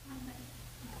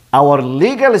 Our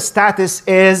legal status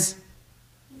is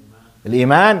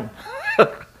Iman.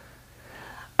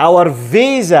 Our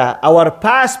visa, our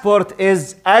passport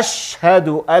is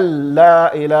Ashhadu an la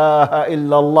ilaha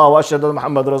illallah wa ashhadu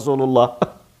Muhammad Rasulullah.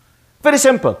 Very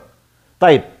simple.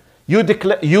 طيب,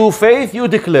 you faith, you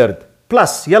declared.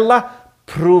 Plus, yalla,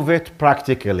 prove it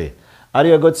practically. Are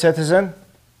you a good citizen?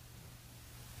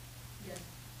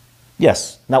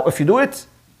 Yes. Now, if you do it,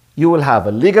 you will have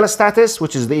a legal status,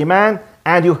 which is the Iman,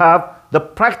 and you have the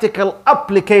practical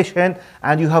application,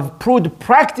 and you have proved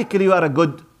practically you are a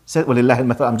good citizen.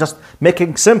 I'm just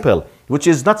making simple, which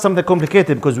is not something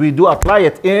complicated, because we do apply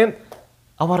it in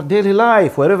our daily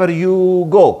life, wherever you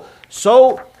go.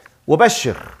 So,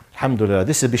 وبشر. Alhamdulillah.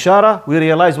 This is bishara. We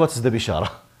realize what is the bishara.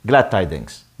 Glad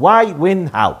tidings. Why, when,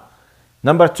 how?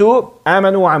 Number 2,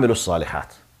 آمنوا وعملوا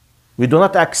الصالحات. We do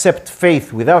not accept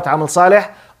faith without amal salih,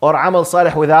 or amal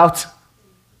salih without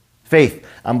faith.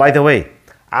 And by the way,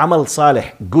 amal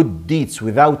salih, good deeds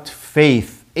without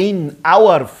faith in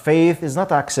our faith is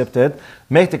not accepted.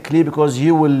 Make it clear, because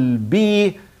you will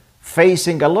be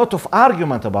facing a lot of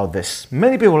argument about this.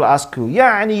 Many people ask you,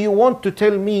 يعني you want to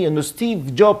tell me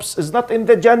Steve Jobs is not in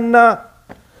the Jannah?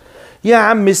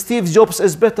 Yeah, Steve Jobs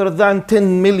is better than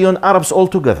 10 million Arabs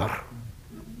altogether.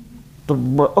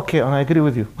 Okay, and I agree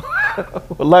with you.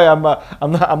 Wallahi,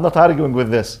 I'm not arguing with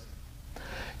this.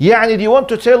 يعني, do you want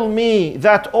to tell me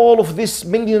that all of these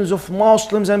millions of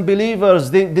Muslims and believers,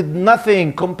 they did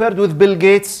nothing compared with Bill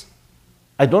Gates?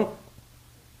 I don't.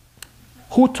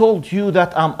 Who told you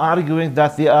that I'm arguing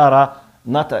that they are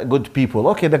not good people?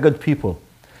 Okay, they're good people.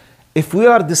 If we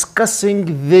are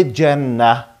discussing the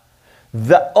Jannah,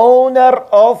 the owner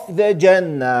of the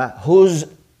Jannah, whose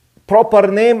proper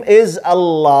name is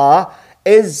Allah,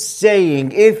 is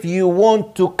saying, if you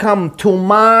want to come to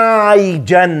my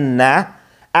Jannah,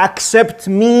 accept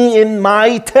me in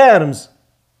my terms.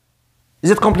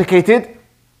 Is it complicated?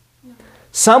 No.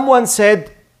 Someone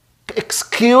said,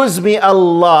 excuse me,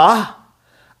 Allah,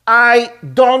 I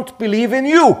don't believe in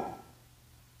you.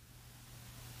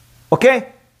 Okay?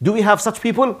 Do we have such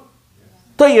people?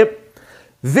 طيب.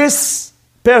 This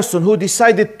person who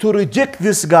decided to reject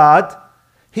this God,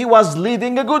 he was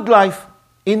leading a good life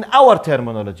in our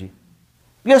terminology.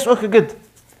 Yes, okay, good.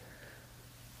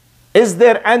 Is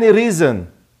there any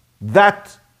reason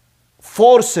that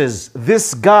forces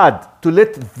this God to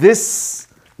let this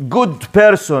good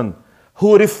person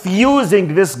who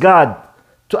refusing this God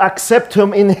to accept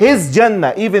him in his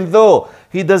Jannah, even though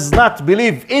he does not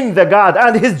believe in the God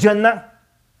and his Jannah?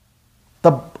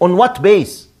 On what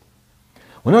base?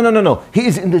 No. He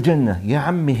is in the Jannah. Ya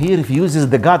Ammi, he refuses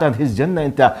the God and his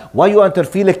Jannah. Why you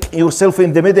interfere yourself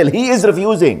in the middle? He is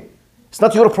refusing. It's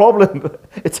not your problem.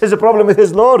 It's his problem with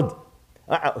his Lord.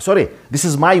 Sorry, this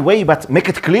is my way, but make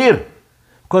it clear.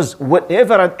 Because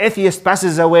whenever an atheist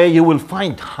passes away, you will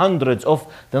find hundreds of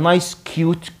the nice,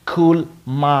 cute, cool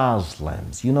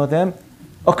Muslims. You know them?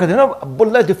 Okay,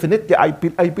 definitely,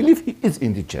 I believe he is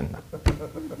in the Jannah.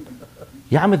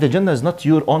 Ya Ammi, the Jannah is not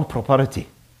your own property.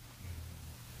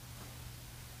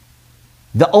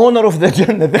 The owner of the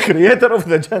Jannah, the creator of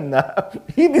the Jannah,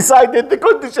 he decided the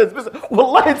conditions.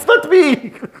 Wallah, it's not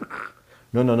me.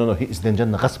 No. He is in the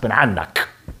Jannah غصب عنك.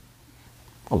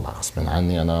 Allah غصب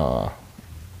عني أنا.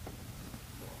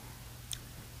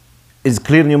 Is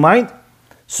clear in your mind?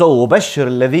 So وبشر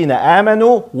الذين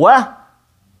آمنوا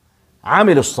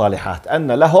عملوا الصالحات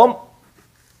أن لهم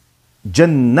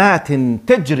جنات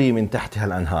تجري من تحتها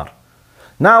الأنهار.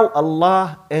 Now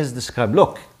Allah is described.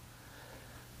 Look,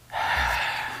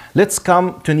 let's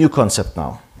come to a new concept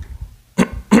now.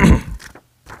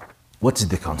 What is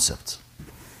the concept?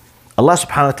 Allah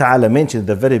subhanahu wa ta'ala mentioned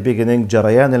at the very beginning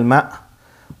جريان الماء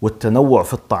والتنوع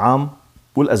في الطعام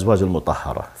والأزواج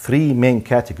المطهرة. Three main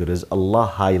categories.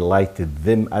 Allah highlighted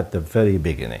them at the very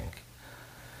beginning.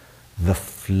 The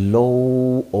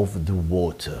flow of the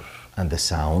water and the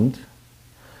sound.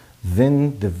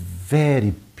 Then the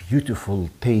very beautiful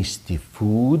tasty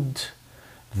food.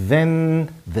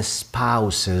 Then the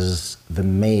spouses, the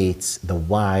mates, the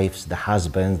wives, the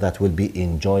husbands that will be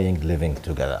enjoying living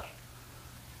together.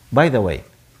 By the way,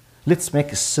 let's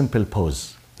make a simple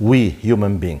pause. We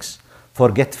human beings,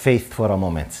 forget faith for a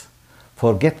moment.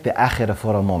 Forget the akhirah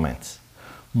for a moment.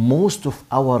 Most of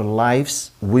our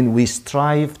lives, when we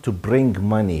strive to bring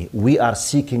money, we are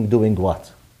seeking doing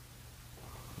what?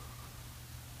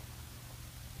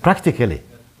 Practically,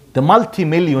 the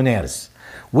multimillionaires,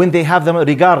 when they have them,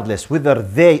 regardless whether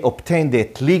they obtained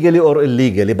it legally or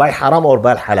illegally, by haram or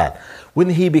by halal, when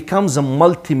he becomes a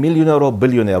multimillionaire or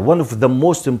billionaire, one of the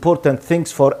most important things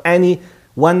for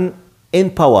anyone in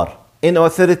power, in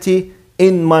authority,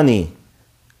 in money,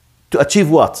 to achieve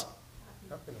what?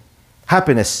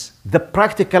 Happiness. The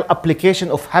practical application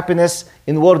of happiness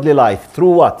in worldly life.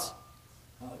 Through what?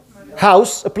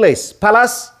 House, a place.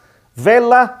 Palace,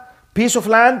 villa, piece of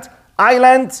land,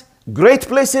 island, great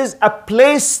places, a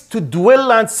place to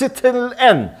dwell and settle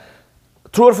in.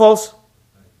 True or false?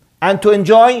 And to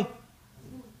enjoy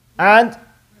and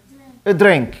a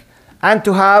drink. And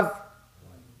to have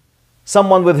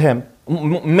someone with him.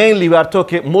 Mainly we are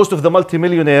talking, most of the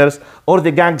multimillionaires or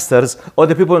the gangsters or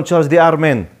the people in charge, they are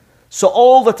men. So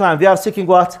all the time they are seeking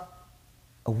what?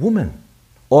 A woman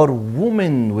or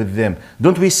woman with them.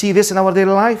 Don't we see this in our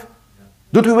daily life?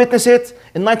 Don't we witness it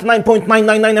in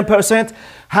 99.999%?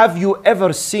 Have you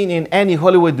ever seen in any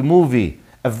Hollywood movie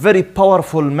a very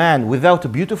powerful man without a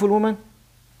beautiful woman?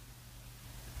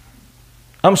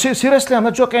 Seriously, I'm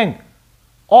not joking.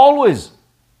 Always.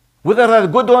 Whether they're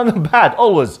good or bad,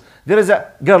 always. There is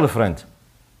a girlfriend,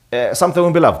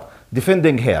 something beloved,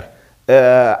 defending her,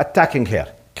 attacking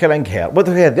her, killing her. What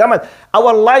her?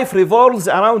 Our life revolves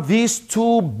around these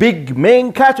two big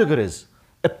main categories.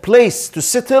 A place to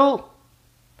settle,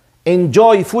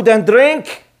 enjoy food and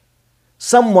drink,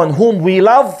 someone whom we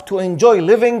love to enjoy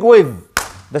living with.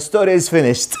 The story is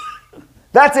finished.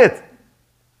 That's it.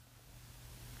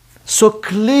 So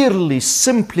clearly,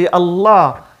 simply,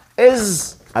 Allah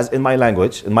is, as in my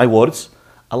language, in my words,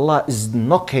 Allah is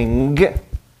knocking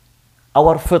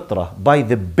our fitrah by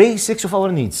the basics of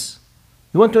our needs.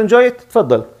 You want to enjoy it?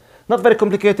 Tfaddal. Not very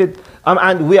complicated.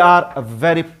 And we are a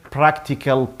very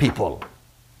practical people.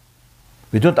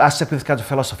 We don't accept this kind of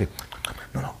philosophy.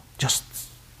 No, just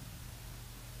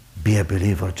be a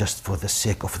believer just for the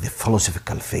sake of the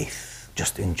philosophical faith.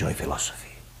 Just enjoy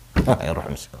philosophy.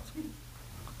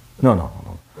 No.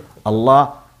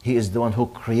 Allah, He is the one who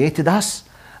created us,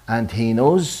 and He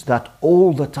knows that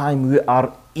all the time we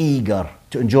are eager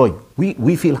to enjoy.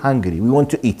 We feel hungry. We want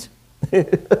to eat.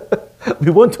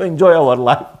 We want to enjoy our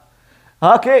life.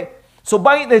 Okay? So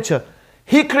by nature,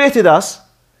 He created us.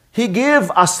 He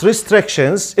gave us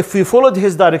restrictions. If we followed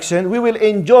His direction, we will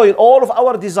enjoy all of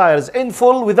our desires in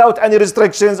full without any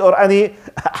restrictions or any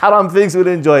haram things. We'll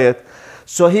enjoy it.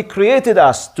 So He created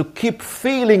us to keep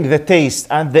feeling the taste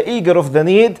and the eager of the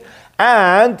need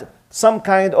and some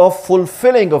kind of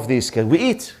fulfilling of these. We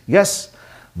eat, yes.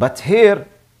 But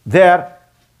there,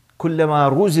 كلما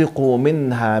رزقوا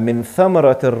منها من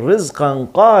ثمرة رزقا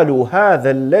قالوا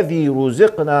هذا الذي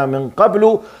رزقنا من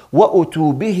قبل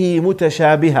وأتوا به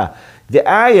متشابها. The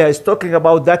ayah is talking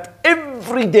about that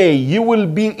every day you will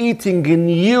be eating a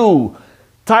new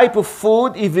type of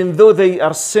food, even though they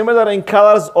are similar in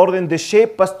colors or in the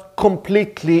shape, but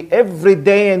completely every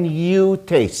day a new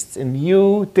taste, a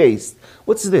new taste.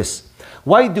 What's this?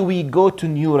 Why do we go to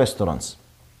new restaurants?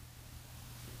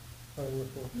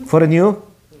 For a new,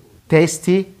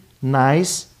 tasty,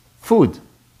 nice food.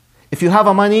 If you have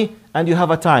a money and you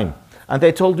have a time, and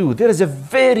they told you there is a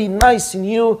very nice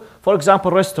new, for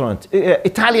example, restaurant,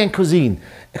 Italian cuisine,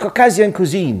 Caucasian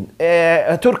cuisine,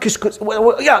 Turkish cuisine,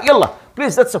 yalla,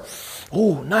 please, that's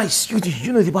oh, nice,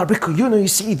 you know the barbecue, you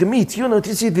see the meat, you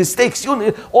see the steaks,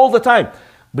 all the time.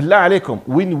 Billah alaikum,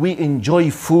 when we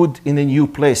enjoy food in a new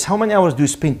place, how many hours do you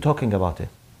spend talking about it?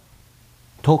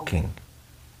 Talking,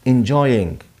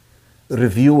 enjoying,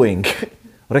 reviewing,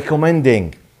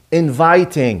 recommending,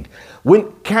 inviting.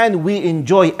 When can we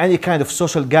enjoy any kind of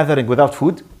social gathering without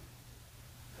food?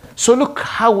 So look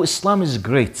how Islam is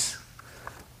great.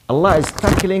 Allah is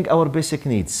tackling our basic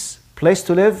needs. Place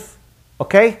to live,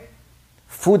 okay?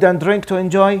 Food and drink to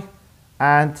enjoy,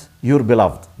 and your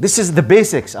beloved. This is the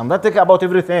basics. I'm not talking about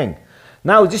everything.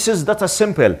 Now this is not as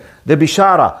simple. The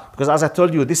bishara, because as I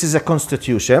told you, this is a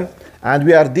constitution, and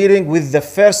we are dealing with the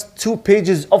first 2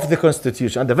 pages of the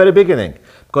constitution at the very beginning.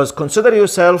 Because consider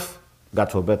yourself,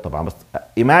 God forbid,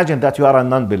 imagine that you are a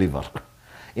non-believer.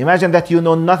 Imagine that you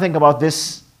know nothing about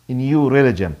this new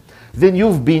religion. Then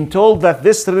you've been told that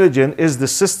this religion is the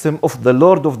system of the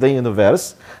Lord of the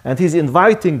universe, and he's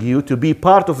inviting you to be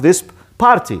part of this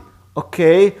party.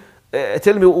 Okay,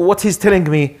 tell me what he's telling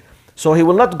me. So he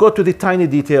will not go to the tiny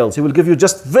details. He will give you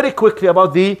just very quickly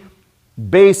about the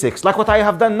basics, like what I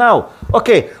have done now.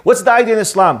 Okay, what's the idea in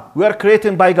Islam? We are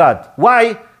created by God.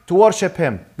 Why? To worship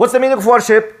him. What's the meaning of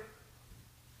worship?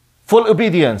 Full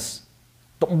obedience.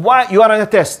 Why? You are on a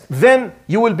test. Then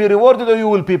you will be rewarded or you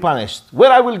will be punished.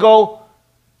 Where I will go?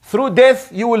 Through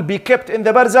death, you will be kept in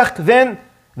the barzakh. Then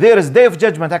there is day of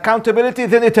judgment, accountability,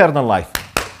 then eternal life.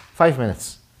 5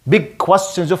 minutes. Big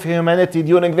questions of humanity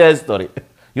during the history.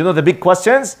 You know the big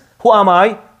questions? Who am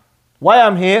I? Why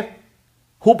I'm here?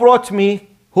 Who brought me?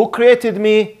 Who created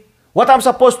me? What I'm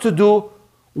supposed to do?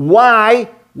 Why?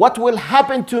 What will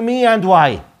happen to me and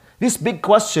why? These big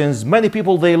questions, many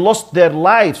people, they lost their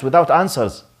lives without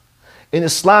answers. In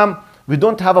Islam, we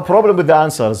don't have a problem with the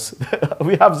answers.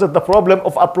 We have the problem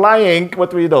of applying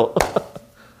what we know.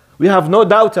 We have no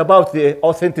doubt about the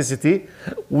authenticity.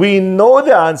 We know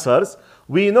the answers.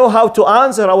 We know how to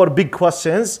answer our big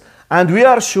questions. And we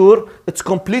are sure it's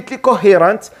completely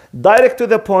coherent, direct to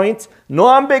the point,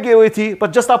 no ambiguity,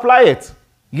 but just apply it.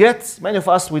 Yet, many of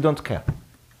us, we don't care.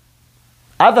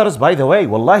 Others, by the way,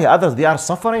 wallahi, others, they are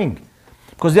suffering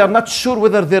because they are not sure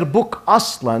whether their book,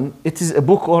 aslan, it is a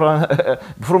book or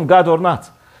from God or not.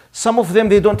 Some of them,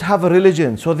 they don't have a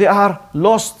religion, so they are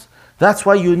lost. That's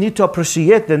why you need to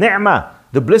appreciate the ni'mah,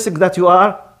 the blessing that you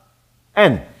are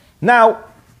in. Now,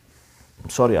 I'm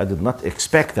sorry, I did not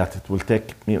expect that it will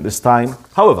take me this time.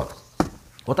 However,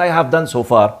 what I have done so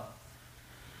far,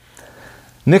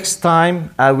 next time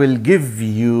I will give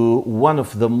you one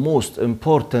of the most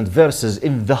important verses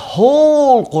in the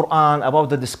whole Quran about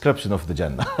the description of the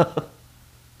Jannah.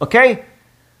 Okay?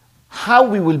 How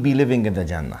we will be living in the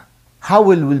Jannah. How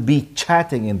we will be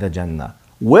chatting in the Jannah.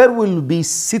 Where we will be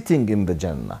sitting in the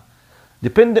Jannah.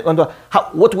 Depending on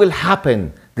what will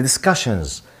happen, the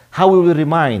discussions, how we will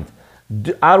remind.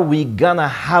 Are we gonna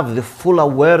have the full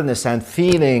awareness and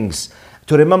feelings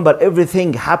to remember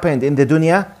everything happened in the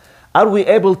dunya? Are we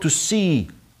able to see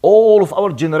all of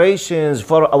our generations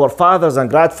for our fathers and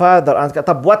grandfathers?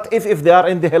 And what if they are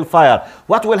in the hellfire?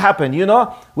 What will happen? You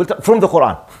know, from the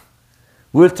Quran.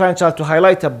 We'll try and try to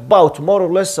highlight about more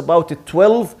or less about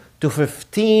 12 to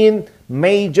 15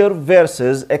 major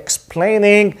verses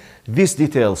explaining these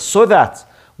details, so that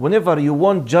whenever you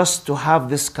want just to have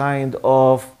this kind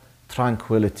of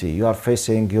tranquility, you are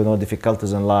facing,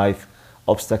 difficulties in life,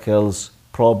 obstacles,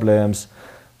 problems,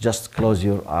 just close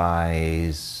your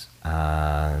eyes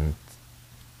and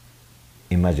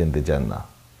imagine the Jannah.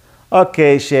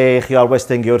 Okay, Sheikh, you are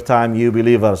wasting your time, you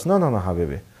believers. No,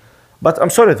 Habibi. But I'm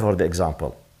sorry for the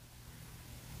example.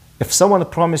 If someone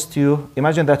promised you,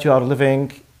 imagine that you are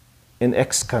living in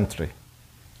X country.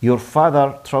 Your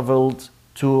father traveled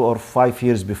 2 or 5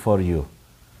 years before you,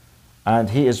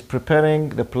 and he is preparing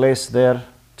the place there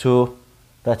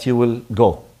that you will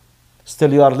go.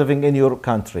 Still you are living in your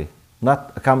country,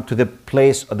 not come to the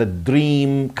place of the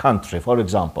dream country, for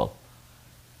example.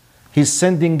 He's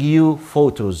sending you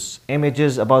photos,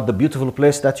 images about the beautiful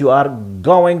place that you are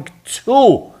going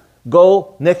to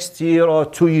go next year or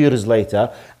 2 years later,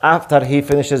 after he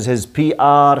finishes his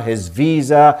PR, his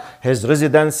visa, his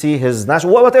residency, his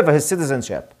national, whatever, his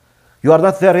citizenship. You are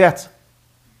not there yet.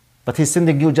 But he's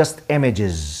sending you just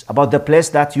images about the place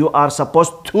that you are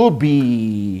supposed to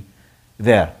be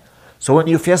there. So when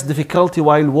you face difficulty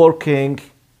while working,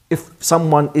 if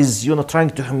someone is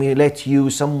trying to humiliate you,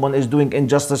 someone is doing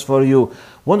injustice for you,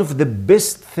 one of the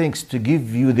best things to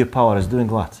give you the power is doing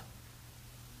what?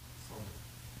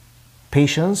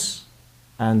 Patience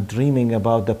and dreaming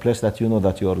about the place that you know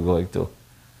that you are going to.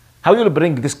 How will you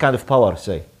bring this kind of power,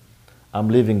 say? I'm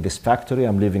leaving this factory,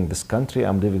 I'm leaving this country,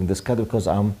 I'm leaving this country because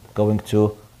I'm going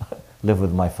to live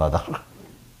with my father.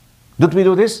 Don't we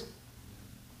do this?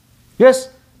 Yes,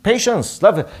 patience,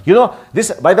 love it.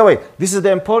 This, by the way, this is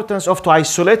the importance of to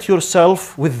isolate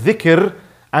yourself with dhikr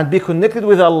and be connected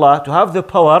with Allah, to have the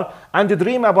power and to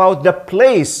dream about the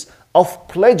place of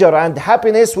pleasure and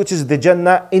happiness, which is the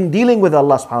Jannah, in dealing with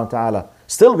Allah subhanahu wa ta'ala.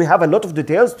 Still, we have a lot of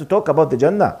details to talk about the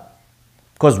Jannah.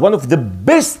 Because one of the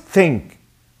best thing,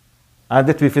 and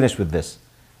let me finish with this,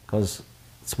 because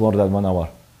it's more than 1 hour.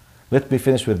 Let me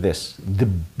finish with this. The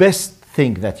best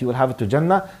thing that you will have to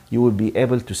Jannah, you will be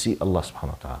able to see Allah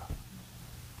subhanahu wa ta'ala.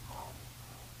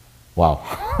 Wow.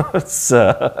 it's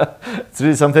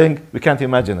really something we can't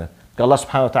imagine it. Allah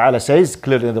subhanahu wa ta'ala says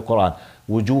clearly in the Quran,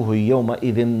 وُجُوهُ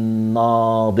يَوْمَئِذٍ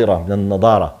نَاظِرَةٍ من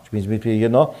النضارة, which means, you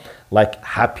know, like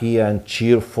happy and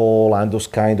cheerful and those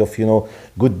kind of, you know,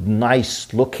 good,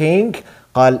 nice looking.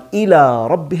 قال إلى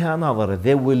ربها ناظرة.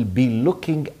 They will be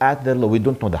looking at their Lord. We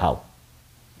don't know the how.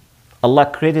 Allah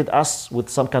created us with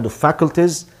some kind of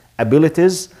faculties,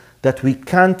 abilities that we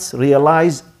can't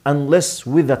realize unless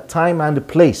with a time and a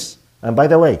place. And by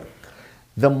the way,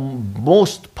 the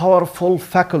most powerful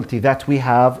faculty that we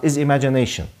have is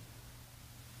imagination.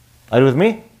 Are you with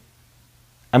me?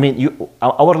 I mean,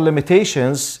 our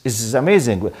limitations is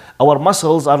amazing. Our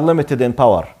muscles are limited in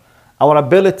power. Our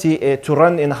ability to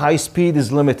run in high speed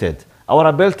is limited. Our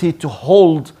ability to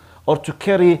hold or to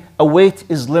carry a weight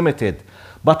is limited.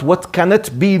 But what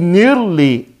cannot be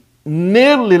nearly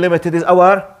limited is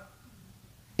our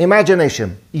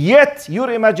imagination. Yet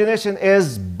your imagination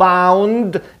is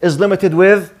bound, is limited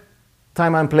with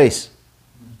time and place.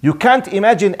 You can't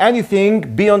imagine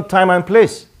anything beyond time and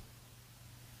place.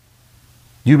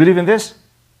 Do you believe in this?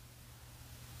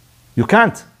 You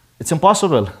can't. It's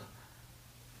impossible.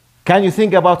 Can you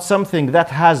think about something that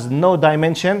has no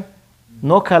dimension,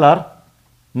 no color,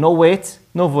 no weight,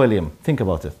 no volume? Think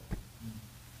about it.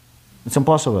 It's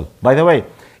impossible. By the way,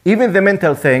 even the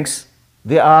mental things,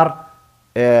 they are,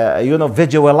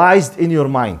 visualized in your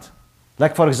mind.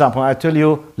 Like, for example, I tell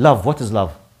you, love. What is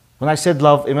love? When I said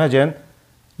love, imagine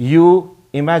you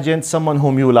imagined someone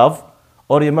whom you love,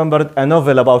 or you remembered a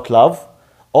novel about love,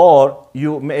 or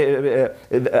you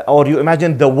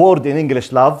imagine the word in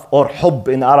English, love, or hubb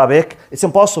in Arabic. It's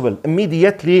impossible.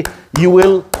 Immediately you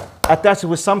will attach it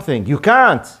with something. You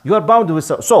can't. You are bound with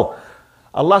something. So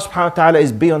Allah subhanahu wa ta'ala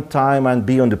is beyond time and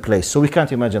beyond the place. So we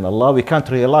can't imagine Allah. We can't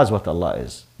realize what Allah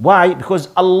is. Why? Because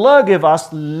Allah gave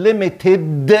us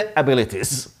limited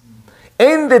abilities.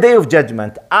 In the day of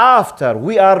judgment, after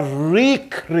we are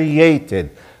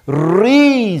recreated,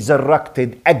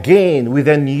 resurrected again with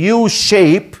a new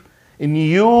shape, a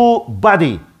new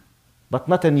body, but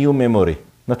not a new memory,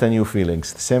 not a new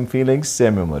feelings. Same feelings,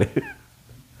 same memory.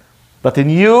 But a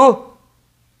new,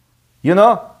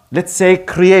 let's say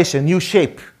creation, new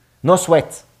shape, no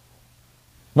sweat,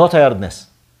 no tiredness,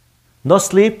 no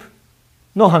sleep,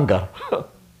 no hunger.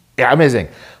 Yeah, amazing.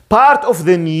 Part of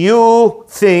the new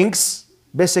things,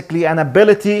 basically an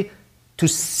ability to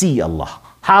see Allah.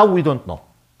 How, we don't know.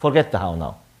 Forget the how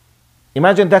now.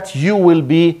 Imagine that you will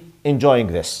be enjoying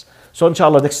this. So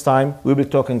inshallah next time we'll be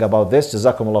talking about this.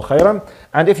 Jazakumullah khairan.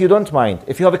 And if you don't mind,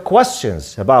 if you have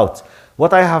questions about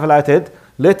what I have highlighted,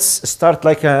 let's start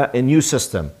like a new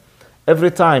system.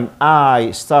 Every time I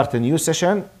start a new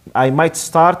session, I might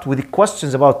start with the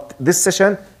questions about this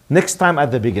session next time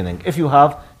at the beginning. If you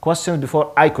have questions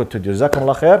before I continue.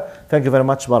 Jazakumullah khair. Thank you very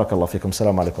much. Barakallah fikum.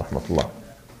 Assalamu alaikum wa rahmatullah.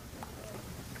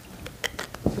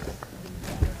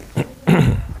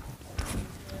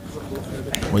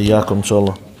 وإياكم إن شاء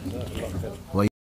الله.